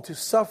called to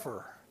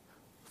suffer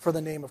for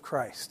the name of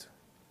Christ.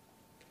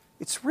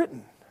 It's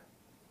written.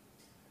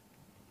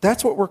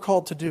 That's what we're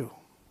called to do.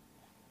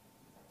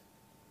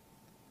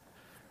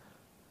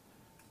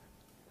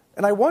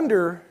 And I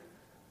wonder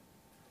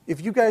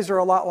if you guys are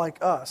a lot like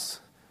us.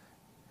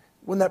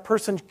 When that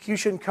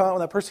persecution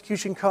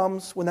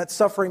comes, when that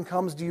suffering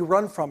comes, do you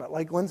run from it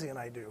like Lindsay and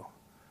I do?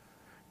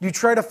 Do you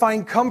try to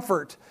find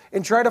comfort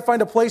and try to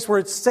find a place where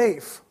it's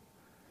safe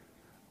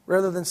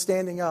rather than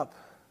standing up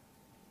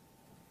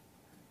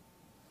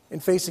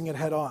and facing it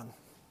head on?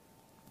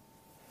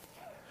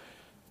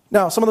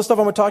 Now, some of the stuff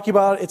I'm going to talk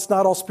about, it's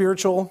not all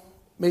spiritual.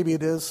 Maybe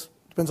it is.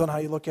 Depends on how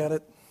you look at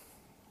it.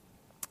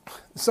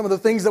 Some of the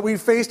things that we've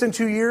faced in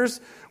 2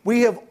 years,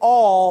 we have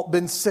all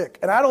been sick.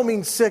 And I don't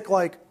mean sick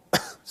like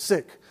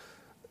sick.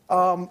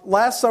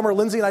 Last summer,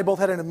 Lindsay and I both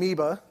had an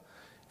amoeba.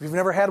 If you've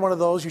never had one of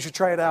those, you should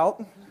try it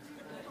out.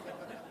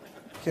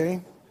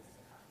 Okay?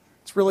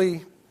 It's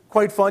really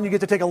quite fun. You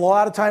get to take a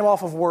lot of time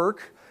off of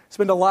work,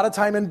 spend a lot of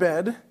time in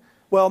bed.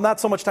 Well, not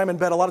so much time in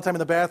bed, a lot of time in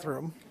the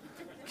bathroom.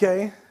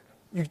 Okay?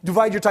 You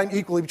divide your time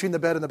equally between the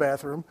bed and the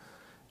bathroom.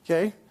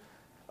 Okay?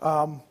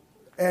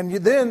 And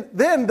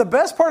then the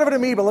best part of an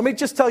amoeba, let me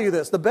just tell you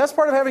this. The best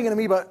part of having an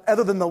amoeba,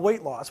 other than the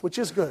weight loss, which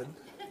is good,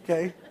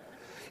 okay,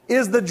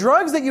 is the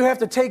drugs that you have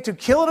to take to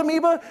kill an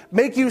amoeba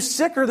make you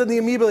sicker than the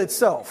amoeba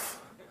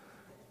itself.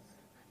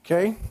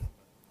 Okay?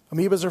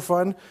 Amoebas are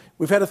fun.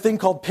 We've had a thing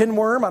called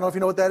pinworm. I don't know if you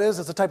know what that is.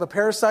 It's a type of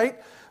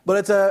parasite,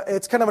 but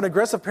it's kind of an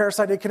aggressive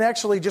parasite. It can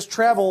actually just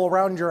travel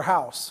around your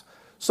house.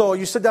 So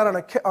you sit down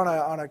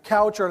on a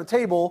couch or on a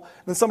table,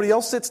 and then somebody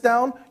else sits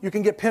down, you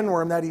can get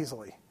pinworm that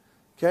easily.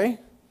 Okay?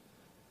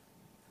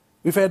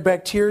 We've had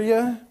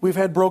bacteria. We've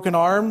had broken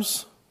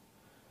arms.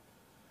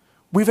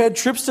 We've had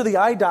trips to the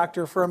eye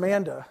doctor for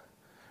Amanda,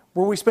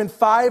 where we spent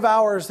 5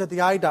 hours at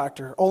the eye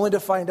doctor, only to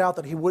find out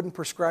that he wouldn't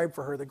prescribe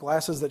for her the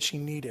glasses that she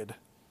needed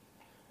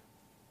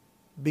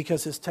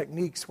because his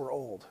techniques were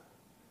old,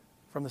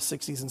 from the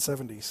 60s and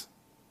 70s.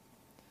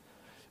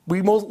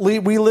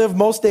 We live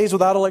most days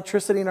without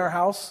electricity in our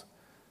house.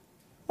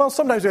 Well,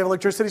 sometimes we have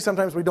electricity,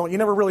 sometimes we don't. You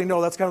never really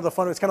know. That's kind of the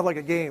fun. It's kind of like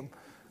a game.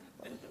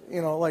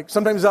 You know, like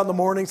sometimes it's out in the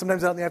morning,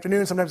 sometimes it's out in the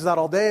afternoon, sometimes it's out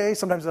all day,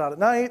 sometimes it's out at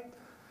night.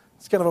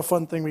 It's kind of a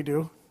fun thing we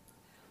do.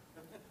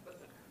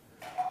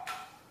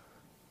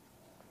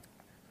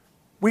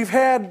 We've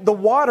had the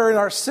water in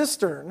our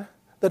cistern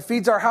that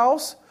feeds our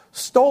house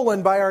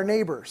stolen by our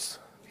neighbors.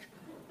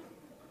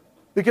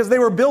 Because they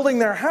were building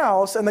their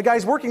house, and the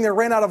guys working there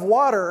ran out of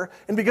water,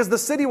 and because the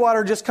city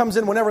water just comes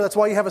in whenever, that's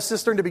why you have a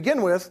cistern to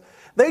begin with,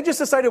 they just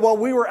decided while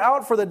we were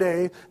out for the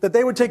day that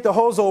they would take the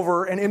hose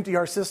over and empty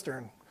our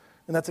cistern.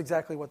 And that's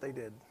exactly what they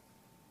did.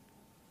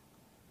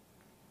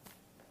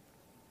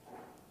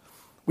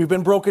 We've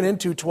been broken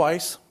into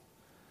twice.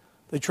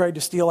 They tried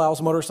to steal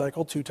Al's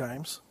motorcycle 2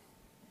 times.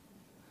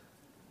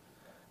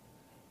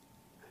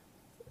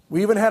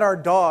 We even had our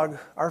dog,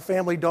 our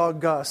family dog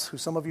Gus, who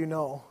some of you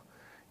know,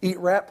 eat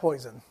rat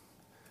poison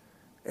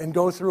and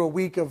go through a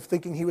week of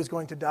thinking he was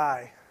going to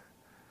die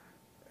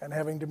and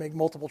having to make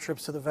multiple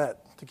trips to the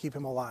vet to keep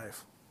him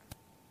alive.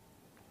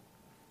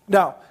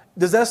 Now,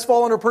 does this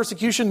fall under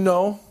persecution?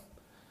 No.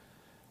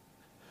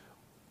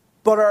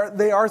 But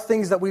they are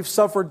things that we've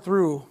suffered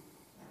through,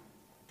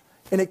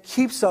 and it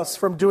keeps us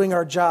from doing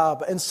our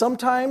job. And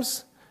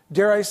sometimes,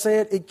 dare I say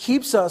it, it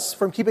keeps us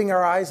from keeping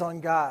our eyes on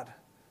God.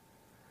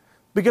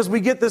 Because we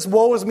get this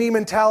woe is me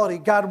mentality.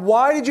 God,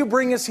 why did you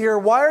bring us here?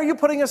 Why are you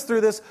putting us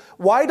through this?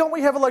 Why don't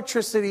we have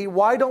electricity?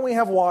 Why don't we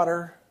have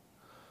water?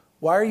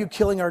 Why are you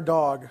killing our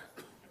dog?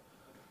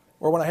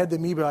 Or when I had the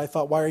amoeba, I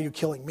thought, why are you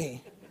killing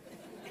me?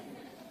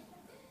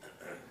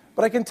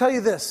 But I can tell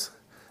you this.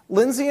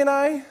 Lindsay and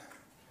I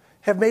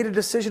have made a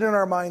decision in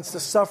our minds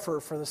to suffer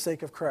for the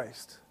sake of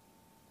Christ.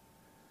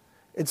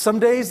 And some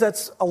days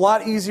that's a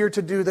lot easier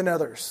to do than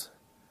others.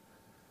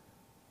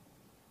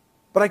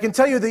 But I can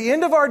tell you, the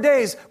end of our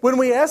days, when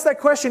we ask that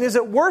question, is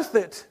it worth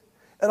it?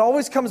 It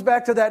always comes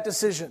back to that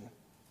decision.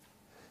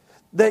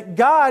 That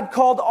God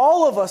called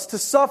all of us to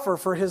suffer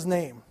for His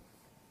name.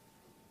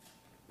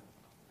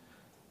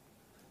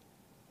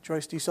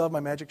 Joyce, do you still have my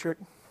magic trick?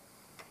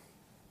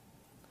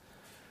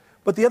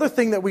 But the other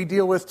thing that we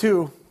deal with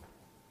too,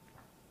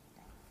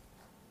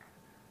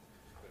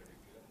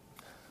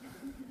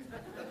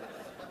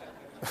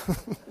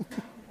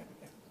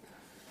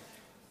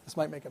 this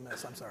might make a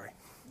mess, I'm sorry.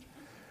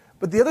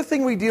 But the other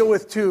thing we deal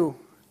with too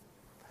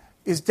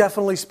is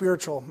definitely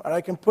spiritual.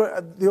 And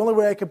the only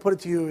way I can put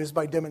it to you is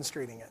by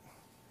demonstrating it.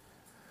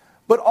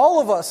 But all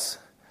of us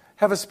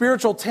have a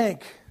spiritual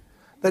tank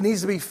that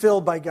needs to be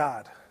filled by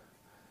God.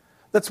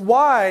 That's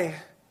why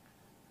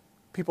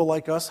people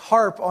like us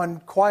harp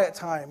on quiet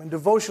time and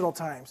devotional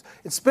times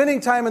and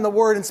spending time in the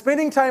Word and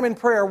spending time in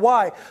prayer.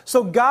 Why?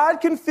 So God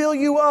can fill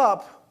you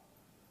up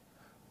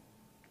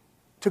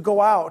to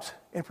go out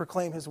and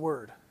proclaim His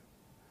Word.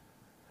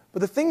 But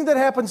the thing that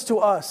happens to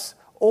us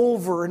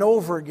over and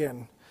over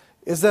again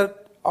is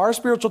that our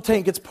spiritual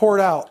tank gets poured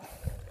out,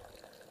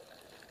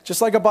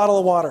 just like a bottle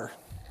of water.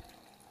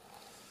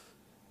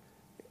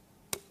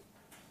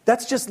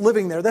 That's just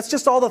living there. That's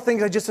just all the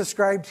things I just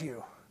described to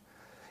you.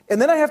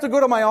 And then I have to go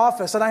to my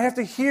office and I have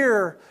to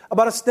hear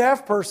about a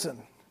staff person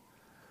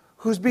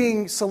who's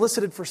being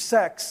solicited for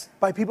sex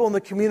by people in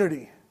the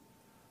community.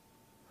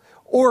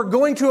 Or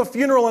going to a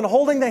funeral and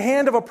holding the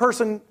hand of a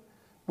person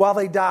while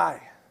they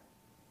die.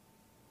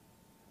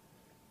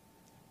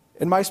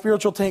 And my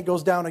spiritual tank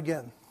goes down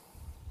again.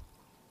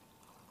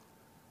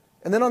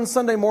 And then on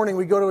Sunday morning,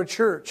 we go to a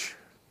church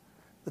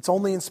that's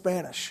only in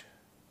Spanish.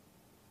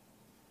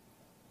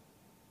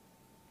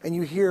 And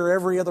you hear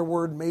every other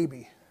word,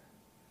 maybe.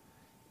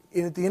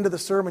 And at the end of the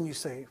sermon, you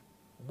say,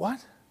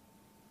 what?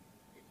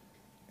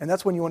 And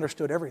that's when you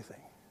understood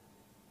everything.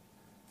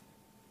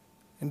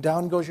 And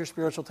down goes your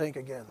spiritual tank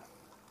again.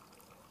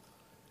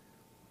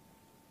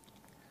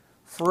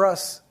 For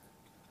us,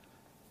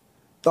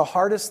 the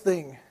hardest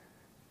thing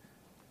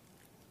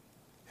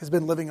has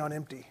been living on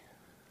empty.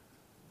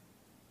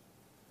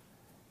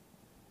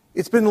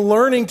 It's been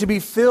learning to be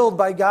filled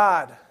by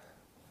God.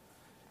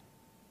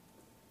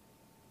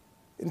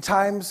 In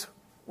times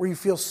where you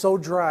feel so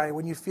dry,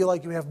 when you feel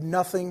like you have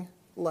nothing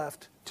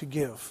left to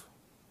give.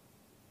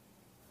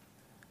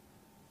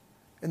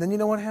 And then you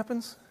know what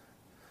happens?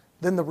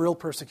 Then the real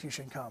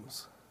persecution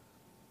comes.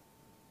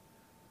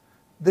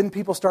 Then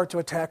people start to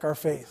attack our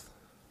faith.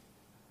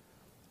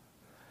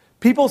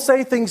 People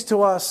say things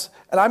to us,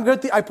 and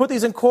I put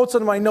these in quotes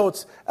in my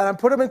notes, and I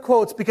put them in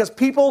quotes because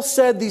people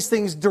said these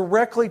things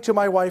directly to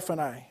my wife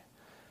and I.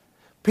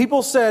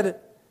 People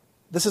said,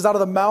 this is out of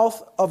the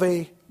mouth of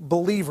a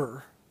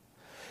believer.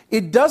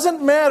 It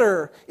doesn't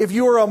matter if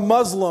you are a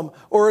Muslim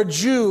or a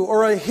Jew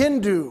or a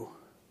Hindu.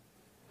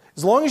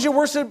 As long as you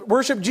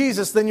worship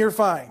Jesus, then you're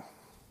fine.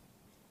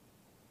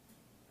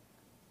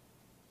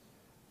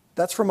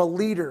 That's from a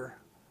leader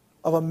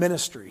of a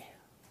ministry,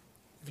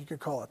 if you could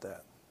call it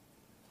that.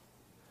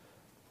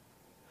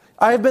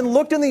 I have been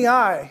looked in the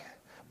eye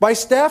by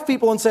staff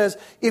people and says,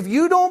 if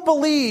you don't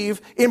believe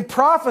in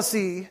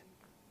prophecy,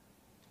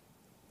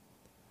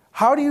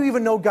 how do you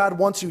even know God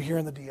wants you here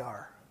in the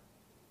DR?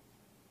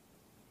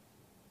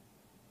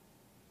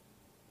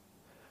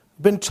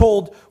 Been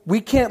told,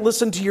 we can't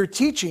listen to your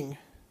teaching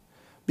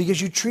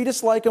because you treat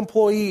us like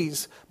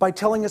employees by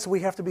telling us we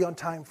have to be on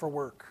time for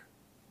work.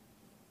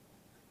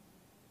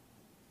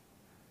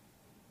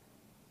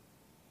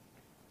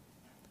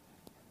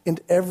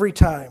 And every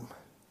time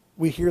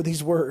we hear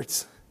these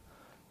words,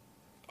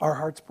 our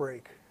hearts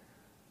break.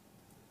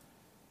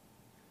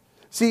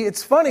 See,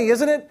 it's funny,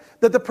 isn't it,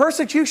 that the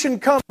persecution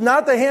comes not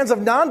at the hands of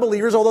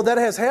non-believers, although that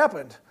has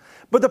happened.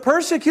 But the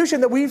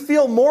persecution that we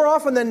feel more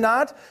often than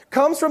not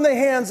comes from the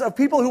hands of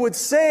people who would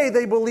say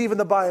they believe in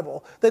the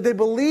Bible, that they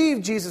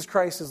believe Jesus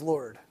Christ is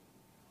Lord.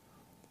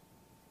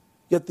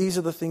 Yet these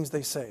are the things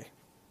they say.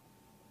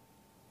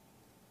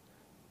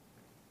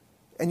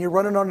 And you're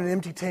running on an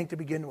empty tank to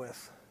begin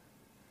with.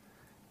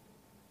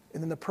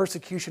 And then the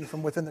persecution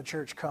from within the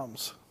church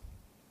comes.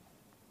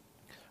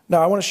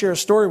 Now, I want to share a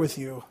story with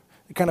you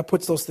that kind of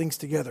puts those things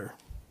together.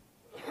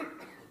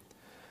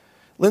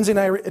 Lindsay and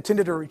I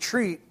attended a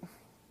retreat,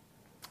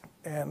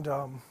 and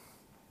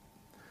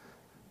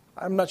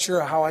I'm not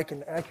sure how I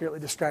can accurately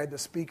describe the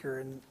speaker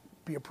and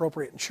be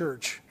appropriate in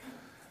church.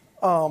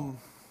 Let's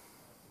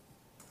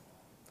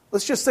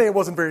just say it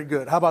wasn't very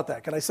good. How about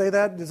that? Can I say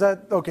that? Is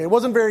that okay? It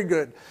wasn't very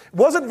good. It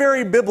wasn't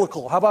very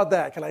biblical. How about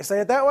that? Can I say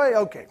it that way?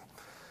 Okay.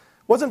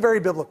 Wasn't very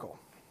biblical.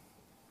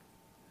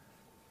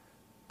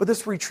 But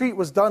this retreat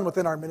was done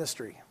within our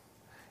ministry.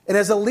 And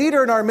as a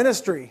leader in our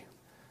ministry,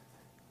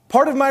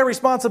 part of my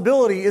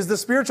responsibility is the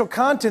spiritual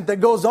content that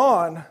goes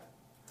on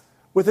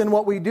within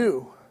what we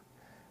do.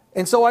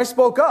 And so I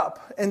spoke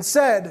up and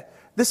said,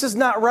 this is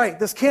not right.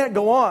 This can't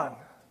go on.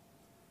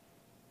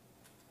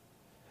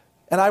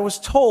 And I was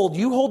told,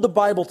 you hold the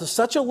Bible to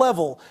such a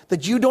level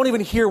that you don't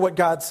even hear what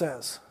God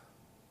says.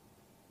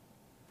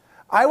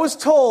 I was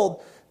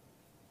told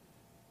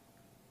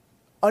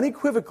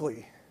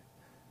unequivocally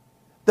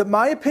that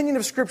my opinion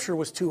of Scripture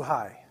was too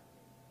high.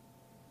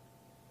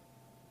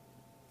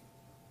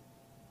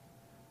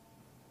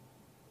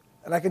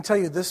 And I can tell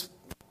you this,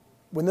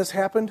 when this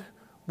happened,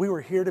 we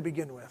were here to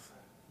begin with.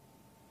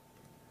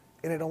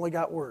 And it only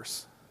got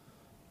worse.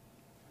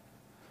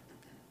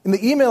 In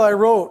the email I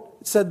wrote,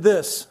 it said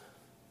this.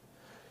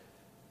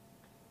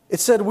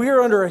 It said, we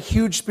are under a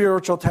huge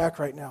spiritual attack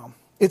right now.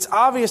 It's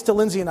obvious to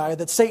Lindsay and I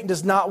that Satan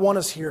does not want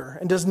us here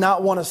and does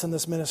not want us in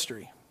this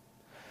ministry.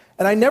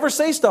 And I never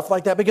say stuff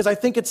like that because I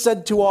think it's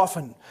said too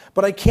often.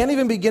 But I can't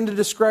even begin to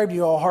describe to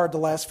you how hard the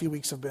last few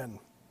weeks have been.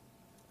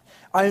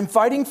 I am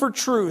fighting for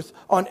truth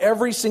on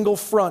every single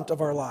front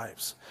of our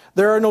lives.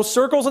 There are no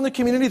circles in the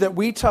community that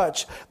we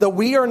touch that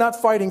we are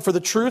not fighting for the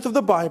truth of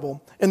the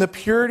Bible and the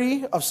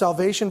purity of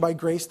salvation by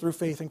grace through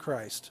faith in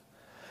Christ.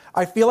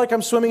 I feel like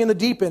I'm swimming in the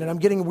deep end and I'm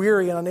getting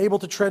weary and unable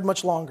to tread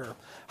much longer.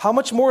 How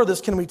much more of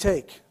this can we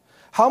take?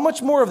 How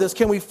much more of this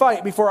can we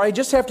fight before I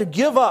just have to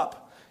give up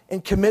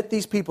and commit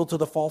these people to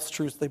the false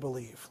truths they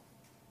believe?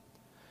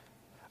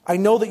 I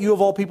know that you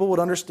of all people would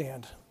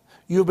understand.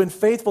 You have been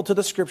faithful to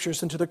the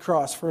Scriptures and to the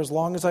cross for as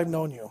long as I've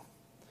known you.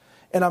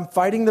 And I'm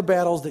fighting the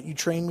battles that you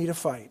trained me to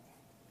fight.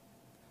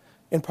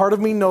 And part of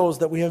me knows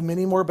that we have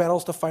many more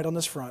battles to fight on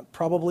this front,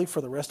 probably for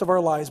the rest of our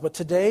lives. But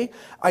today,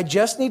 I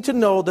just need to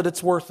know that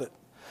it's worth it.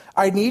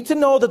 I need to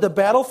know that the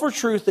battle for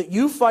truth that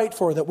you fight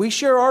for, that we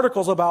share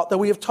articles about, that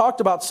we have talked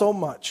about so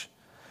much,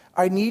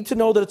 I need to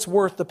know that it's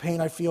worth the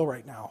pain I feel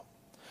right now.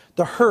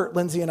 The hurt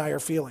Lindsay and I are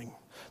feeling.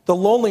 The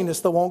loneliness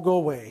that won't go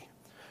away.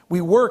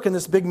 We work in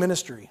this big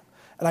ministry,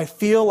 and I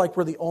feel like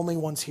we're the only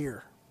ones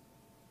here.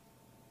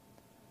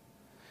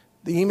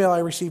 The email I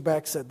received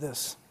back said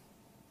this.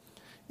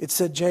 It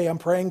said, Jay, I'm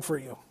praying for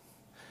you.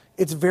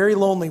 It's very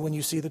lonely when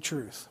you see the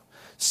truth.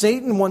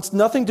 Satan wants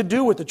nothing to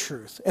do with the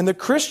truth, and the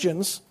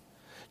Christians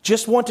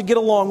just want to get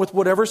along with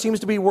whatever seems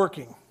to be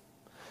working.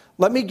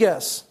 Let me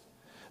guess.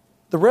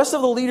 The rest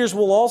of the leaders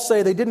will all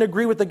say they didn't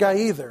agree with the guy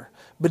either,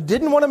 but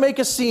didn't want to make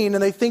a scene,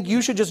 and they think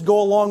you should just go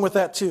along with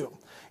that too.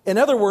 In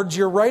other words,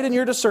 you're right in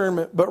your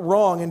discernment, but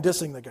wrong in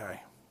dissing the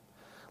guy.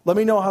 Let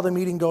me know how the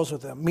meeting goes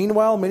with them.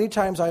 Meanwhile, many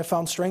times I have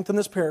found strength in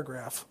this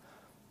paragraph.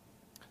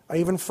 I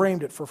even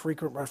framed it for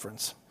frequent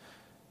reference.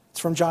 It's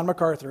from John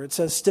MacArthur. It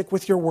says, stick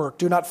with your work.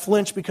 Do not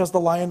flinch because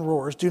the lion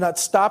roars. Do not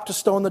stop to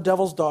stone the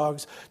devil's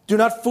dogs. Do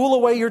not fool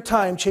away your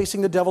time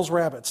chasing the devil's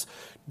rabbits.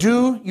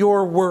 Do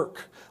your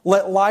work.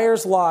 Let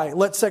liars lie.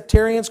 Let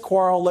sectarians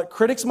quarrel. Let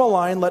critics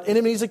malign. Let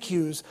enemies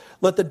accuse.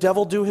 Let the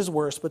devil do his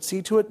worst. But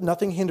see to it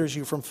nothing hinders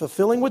you from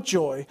fulfilling with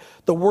joy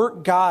the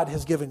work God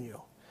has given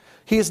you.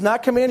 He has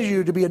not commanded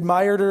you to be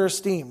admired or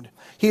esteemed.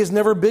 He has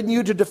never bidden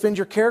you to defend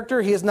your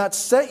character. He has not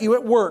set you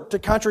at work to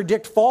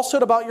contradict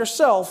falsehood about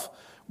yourself,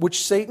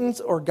 which Satan's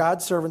or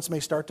God's servants may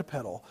start to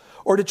peddle,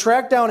 or to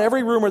track down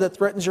every rumor that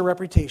threatens your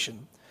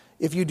reputation.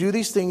 If you do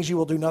these things, you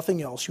will do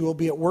nothing else. You will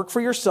be at work for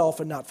yourself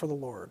and not for the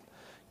Lord.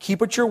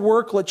 Keep at your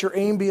work. Let your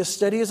aim be as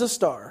steady as a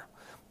star.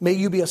 May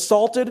you be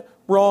assaulted,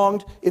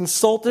 wronged,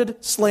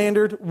 insulted,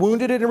 slandered,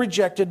 wounded and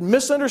rejected,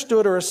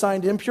 misunderstood or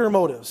assigned impure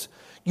motives.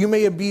 You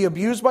may be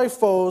abused by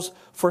foes,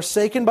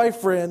 forsaken by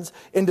friends,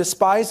 and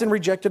despised and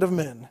rejected of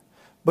men.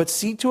 But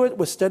see to it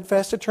with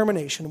steadfast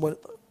determination,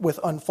 with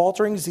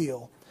unfaltering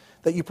zeal,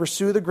 that you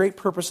pursue the great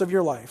purpose of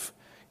your life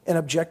and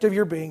objective of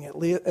your being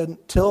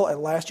until at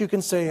last you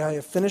can say, I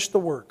have finished the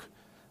work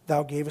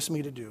thou gavest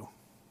me to do.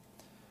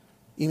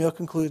 Email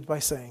concludes by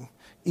saying,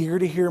 eager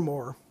to hear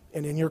more,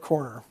 and in your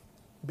corner,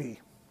 B.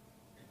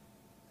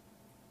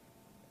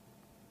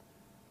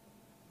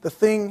 The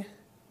thing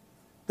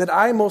that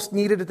I most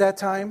needed at that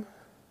time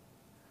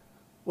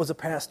was a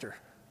pastor.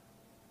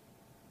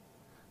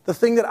 The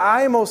thing that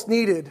I most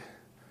needed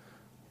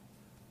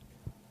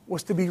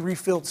was to be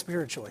refilled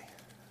spiritually.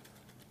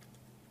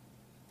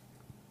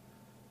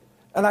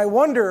 And I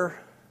wonder,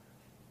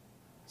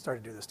 sorry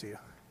to do this to you,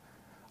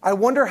 I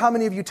wonder how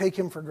many of you take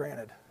him for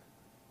granted.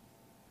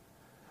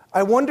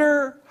 I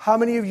wonder how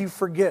many of you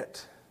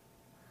forget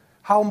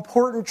how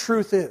important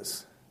truth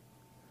is.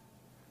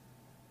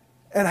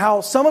 And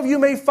how some of you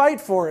may fight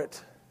for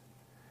it,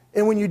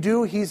 and when you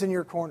do, he's in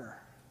your corner.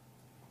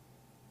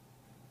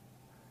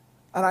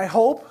 And I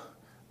hope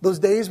those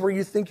days where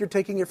you think you're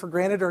taking it for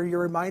granted or you're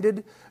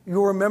reminded,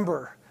 you'll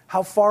remember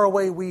how far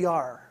away we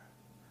are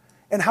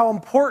and how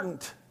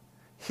important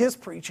his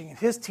preaching and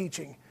his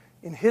teaching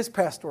and his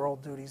pastoral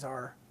duties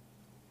are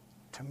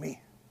to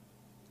me.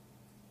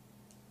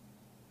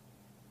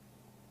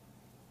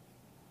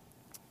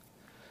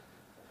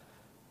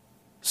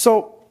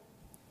 So,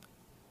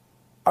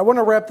 I want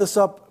to wrap this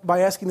up by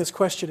asking this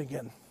question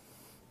again.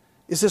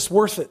 Is this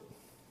worth it?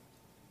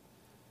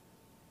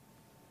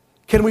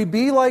 Can we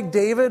be like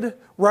David,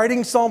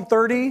 writing Psalm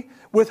 30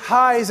 with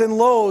highs and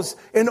lows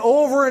and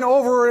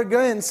over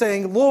again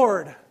saying,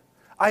 Lord,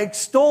 I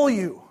extol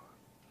you.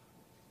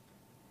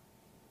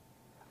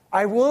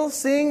 I will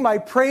sing my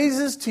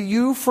praises to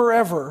you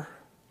forever.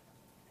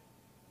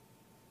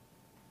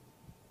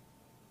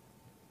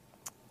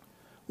 I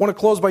want to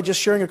close by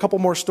just sharing a couple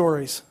more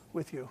stories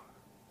with you.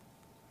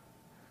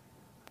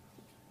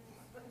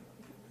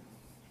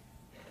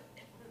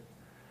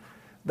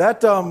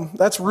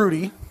 That's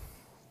Rudy.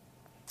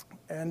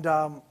 And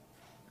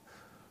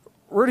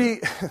Rudy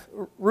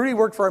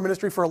worked for our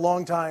ministry for a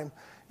long time,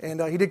 and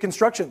he did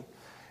construction.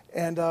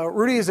 And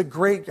Rudy is a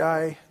great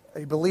guy,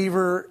 a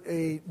believer,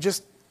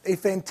 just a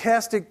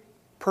fantastic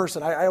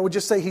person. I would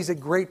just say he's a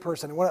great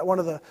person, one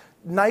of the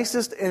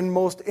nicest and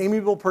most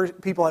amiable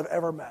people I've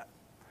ever met.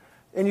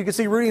 And you can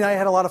see Rudy and I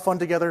had a lot of fun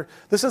together.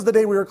 This is the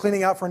day we were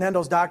cleaning out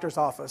Fernando's doctor's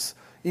office.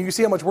 You can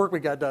see how much work we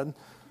got done.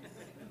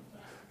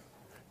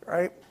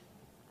 Right?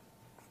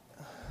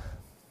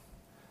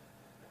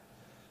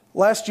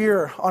 Last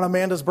year, on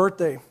Amanda's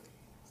birthday,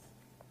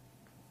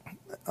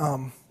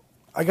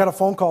 I got a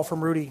phone call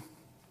from Rudy.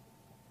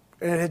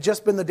 And it had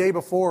just been the day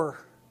before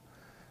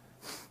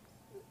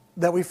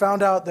that we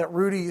found out that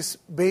Rudy's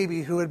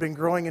baby, who had been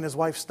growing in his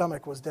wife's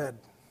stomach, was dead.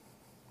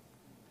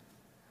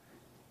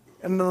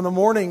 And on the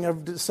morning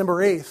of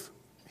December 8th,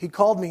 he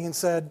called me and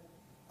said,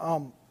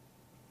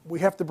 we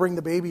have to bring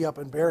the baby up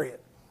and bury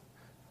it.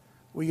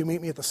 Will you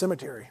meet me at the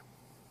cemetery?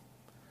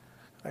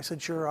 I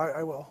said, sure,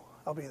 I will.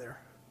 I'll be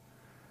there.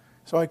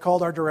 So I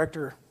called our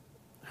director,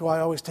 who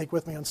I always take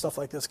with me on stuff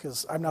like this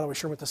because I'm not always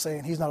sure what to say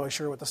and he's not always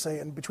sure what to say.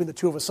 And between the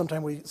two of us,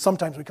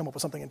 sometimes we come up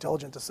with something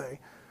intelligent to say.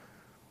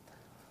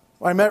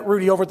 Well, I met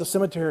Rudy over at the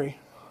cemetery,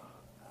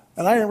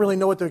 and I didn't really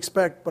know what to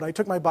expect, but I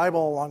took my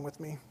Bible along with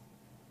me,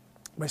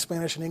 my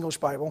Spanish and English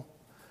Bible.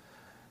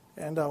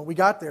 And we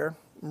got there.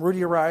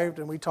 Rudy arrived,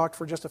 and we talked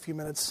for just a few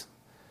minutes.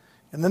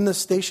 And then this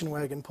station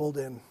wagon pulled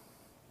in.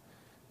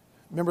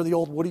 Remember the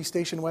old Woody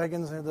station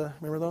wagons?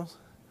 Remember those?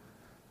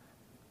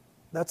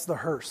 That's the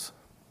hearse.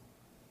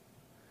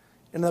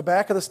 In the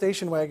back of the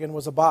station wagon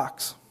was a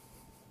box,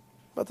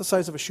 about the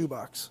size of a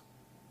shoebox,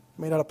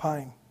 made out of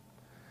pine.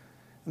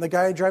 And the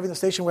guy driving the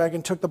station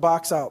wagon took the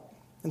box out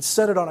and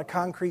set it on a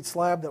concrete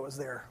slab that was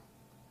there.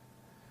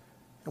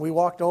 And we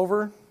walked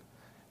over,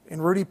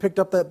 and Rudy picked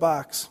up that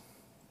box.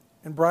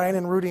 And Brian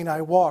and Rudy and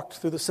I walked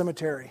through the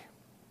cemetery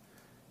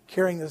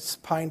carrying this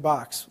pine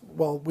box.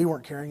 Well, we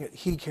weren't carrying it.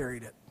 He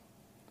carried it.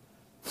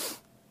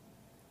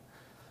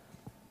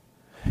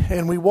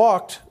 And we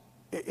walked.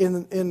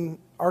 In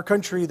our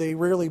country, they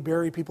rarely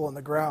bury people in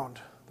the ground.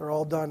 They're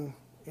all done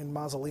in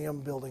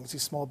mausoleum buildings,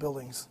 these small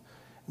buildings.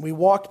 And we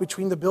walked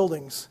between the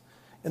buildings,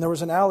 and there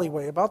was an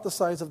alleyway about the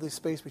size of the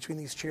space between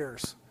these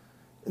chairs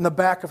in the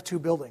back of two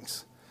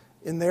buildings.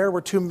 In there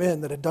were two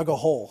men that had dug a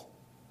hole.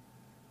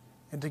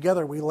 And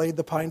together we laid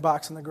the pine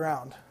box in the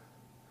ground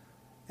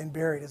and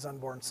buried his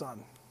unborn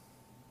son.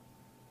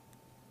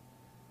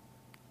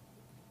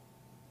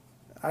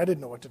 I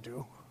didn't know what to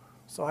do.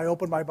 So I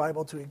opened my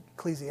Bible to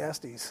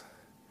Ecclesiastes.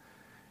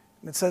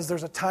 And it says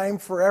there's a time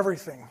for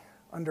everything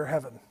under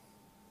heaven.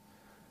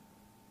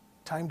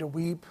 Time to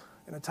weep,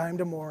 and a time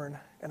to mourn,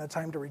 and a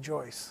time to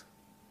rejoice.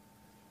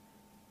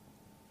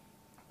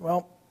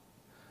 Well,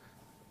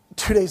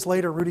 2 days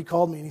later, Rudy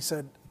called me and he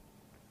said,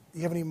 do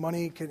you have any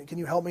money? Can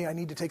you help me? I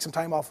need to take some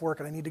time off work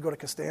and I need to go to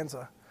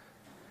Costanza.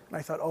 And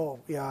I thought, oh,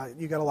 yeah,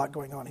 you got a lot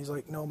going on. He's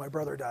like, no, my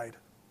brother died.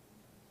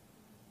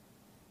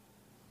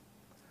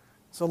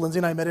 So Lindsay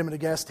and I met him at a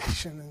gas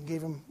station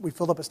and we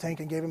filled up his tank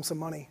and gave him some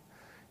money.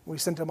 We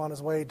sent him on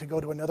his way to go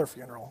to another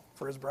funeral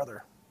for his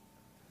brother.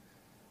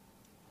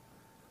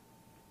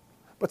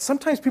 But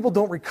sometimes people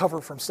don't recover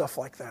from stuff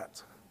like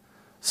that.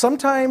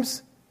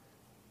 Sometimes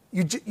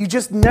you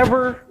just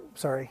never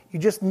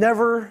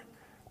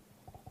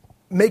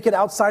make it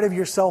outside of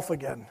yourself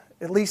again,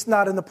 at least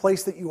not in the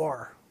place that you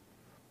are.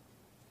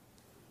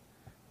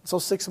 So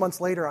 6 months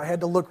later, I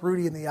had to look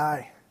Rudy in the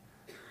eye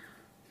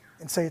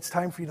and say, it's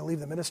time for you to leave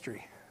the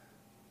ministry.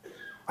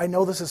 I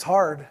know this is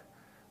hard,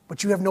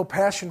 but you have no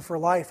passion for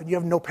life and you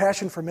have no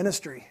passion for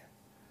ministry.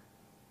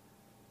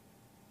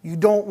 You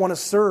don't want to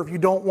serve. You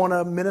don't want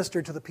to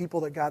minister to the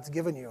people that God's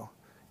given you.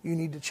 You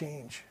need to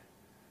change.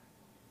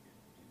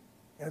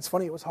 And it's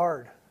funny, it was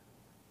hard.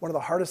 One of the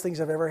hardest things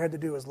I've ever had to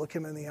do is look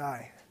him in the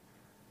eye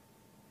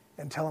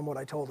and tell him what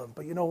I told him.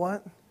 But you know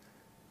what?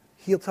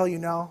 He'll tell you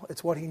now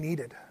it's what he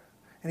needed.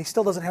 And he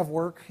still doesn't have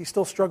work. He's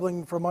still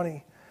struggling for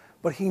money.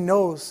 But he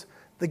knows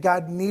that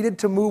God needed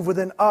to move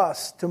within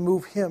us to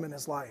move him in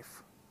his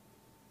life.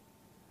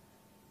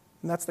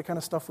 And that's the kind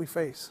of stuff we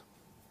face.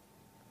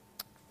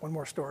 One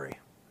more story.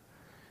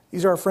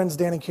 These are our friends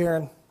Dan and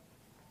Karen.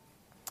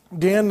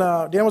 Dan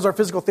was our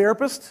physical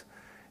therapist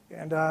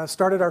and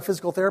started our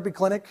physical therapy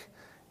clinic.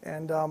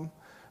 And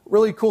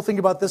really cool thing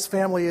about this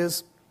family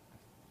is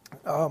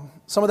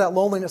some of that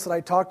loneliness that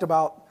I talked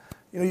about.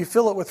 You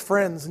fill it with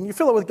friends and you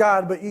fill it with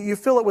God, but you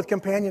fill it with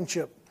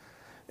companionship.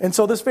 And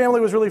so this family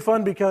was really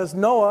fun because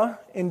Noah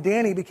and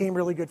Danny became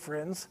really good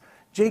friends.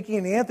 Jakey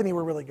and Anthony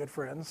were really good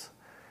friends.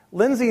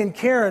 Lindsay and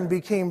Karen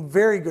became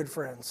very good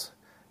friends.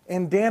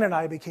 And Dan and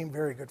I became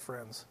very good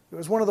friends. It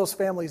was one of those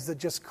families that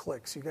just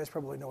clicks. You guys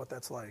probably know what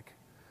that's like.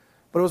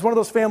 But it was one of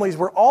those families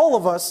where all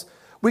of us,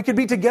 we could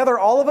be together,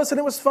 all of us, and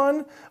it was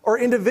fun, or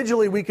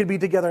individually we could be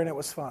together and it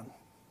was fun.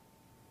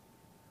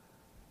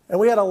 And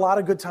we had a lot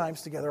of good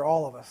times together,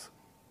 all of us.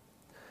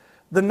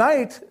 The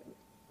night,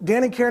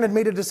 Dan and Karen had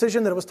made a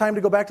decision that it was time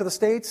to go back to the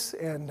States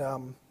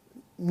and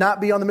not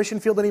be on the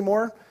mission field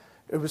anymore.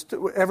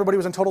 Everybody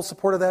was in total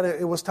support of that.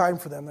 It was time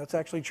for them. That's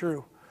actually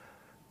true.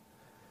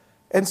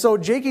 And so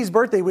Jakey's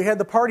birthday, we had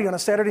the party on a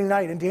Saturday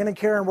night, and Dan and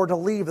Karen were to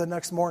leave the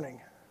next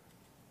morning.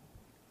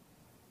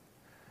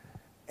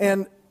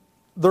 And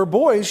their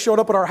boys showed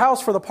up at our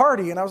house for the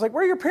party, and I was like,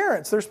 where are your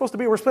parents? We're supposed to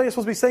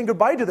be saying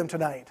goodbye to them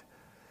tonight.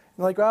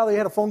 And like, well, they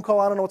had a phone call,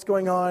 I don't know what's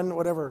going on,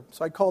 whatever.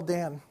 So I called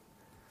Dan, and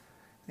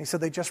he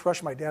said, they just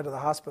rushed my dad to the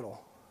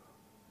hospital.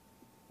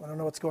 I don't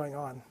know what's going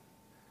on.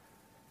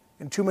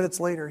 And 2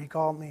 minutes later, he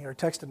called me or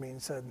texted me and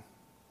said,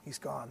 he's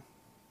gone.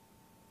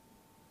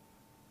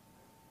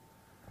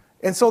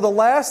 And so the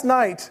last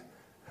night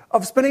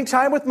of spending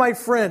time with my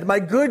friend, my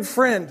good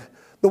friend,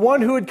 the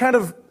one who had kind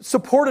of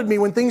supported me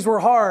when things were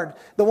hard,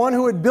 the one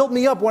who had built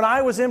me up when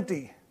I was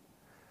empty,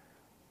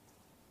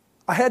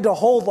 I had to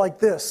hold like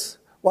this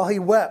while he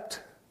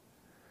wept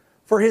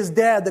for his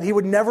dad that he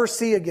would never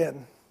see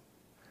again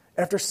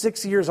after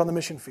 6 years on the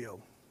mission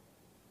field.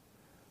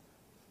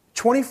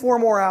 24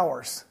 more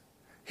hours,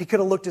 he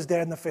could have looked his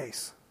dad in the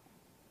face.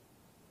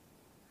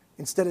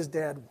 Instead, his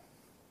dad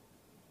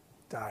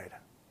died.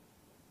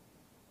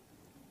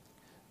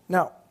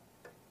 Now,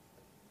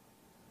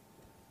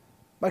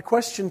 my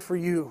question for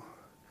you,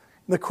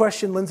 the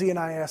question Lindsay and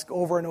I ask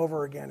over and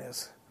over again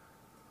is,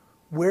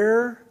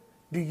 where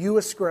do you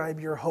ascribe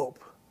your hope?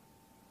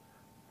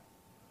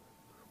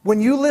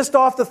 When you list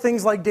off the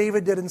things like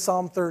David did in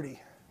Psalm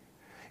 30,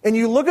 and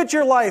you look at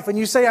your life and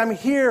you say, I'm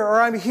here or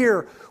I'm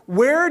here,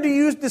 where do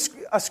you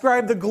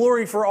ascribe the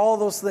glory for all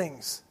those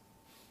things?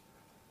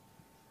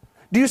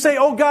 Do you say,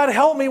 oh God,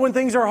 help me when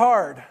things are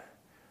hard?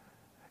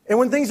 And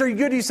when things are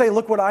good, you say,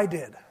 look what I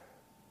did?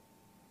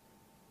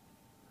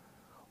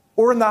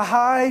 Or in the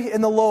high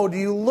and the low, do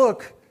you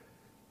look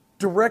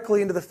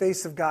directly into the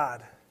face of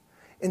God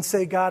and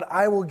say, God,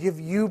 I will give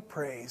you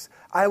praise.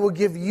 I will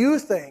give you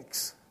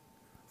thanks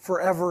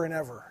forever and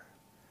ever.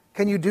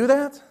 Can you do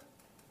that?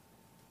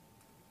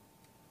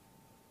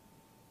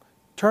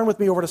 Turn with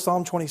me over to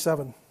Psalm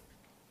 27.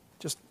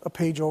 Just a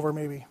page over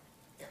maybe.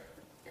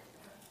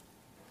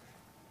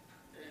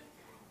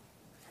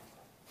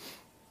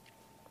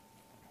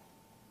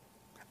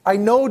 I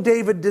know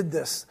David did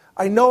this.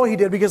 I know he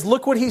did, because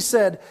look what he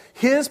said.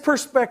 His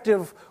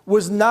perspective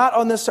was not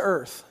on this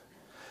earth.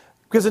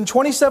 Because in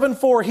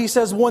 27:4, he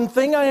says, one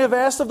thing I have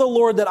asked of the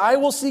Lord that I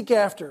will seek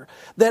after,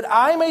 that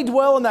I may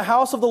dwell in the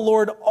house of the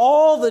Lord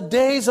all the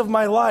days of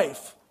my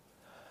life,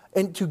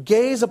 and to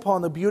gaze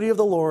upon the beauty of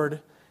the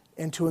Lord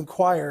and to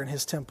inquire in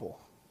his temple.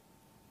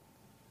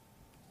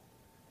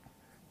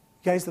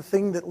 Guys, the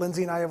thing that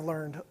Lindsay and I have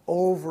learned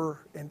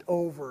over and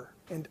over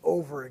and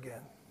over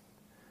again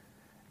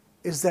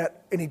is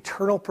that an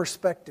eternal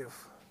perspective,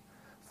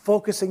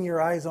 focusing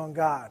your eyes on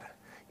God,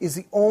 is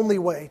the only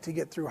way to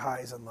get through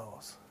highs and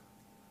lows.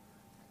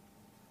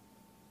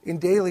 In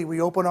daily,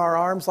 we open our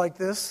arms like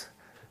this,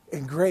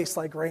 and grace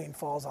like rain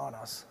falls on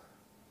us.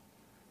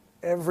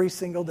 Every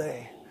single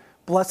day.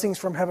 Blessings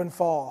from heaven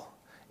fall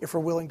if we're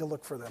willing to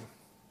look for them.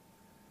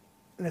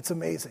 And it's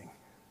amazing.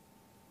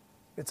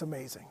 It's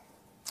amazing.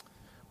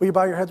 Will you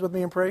bow your heads with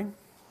me and pray?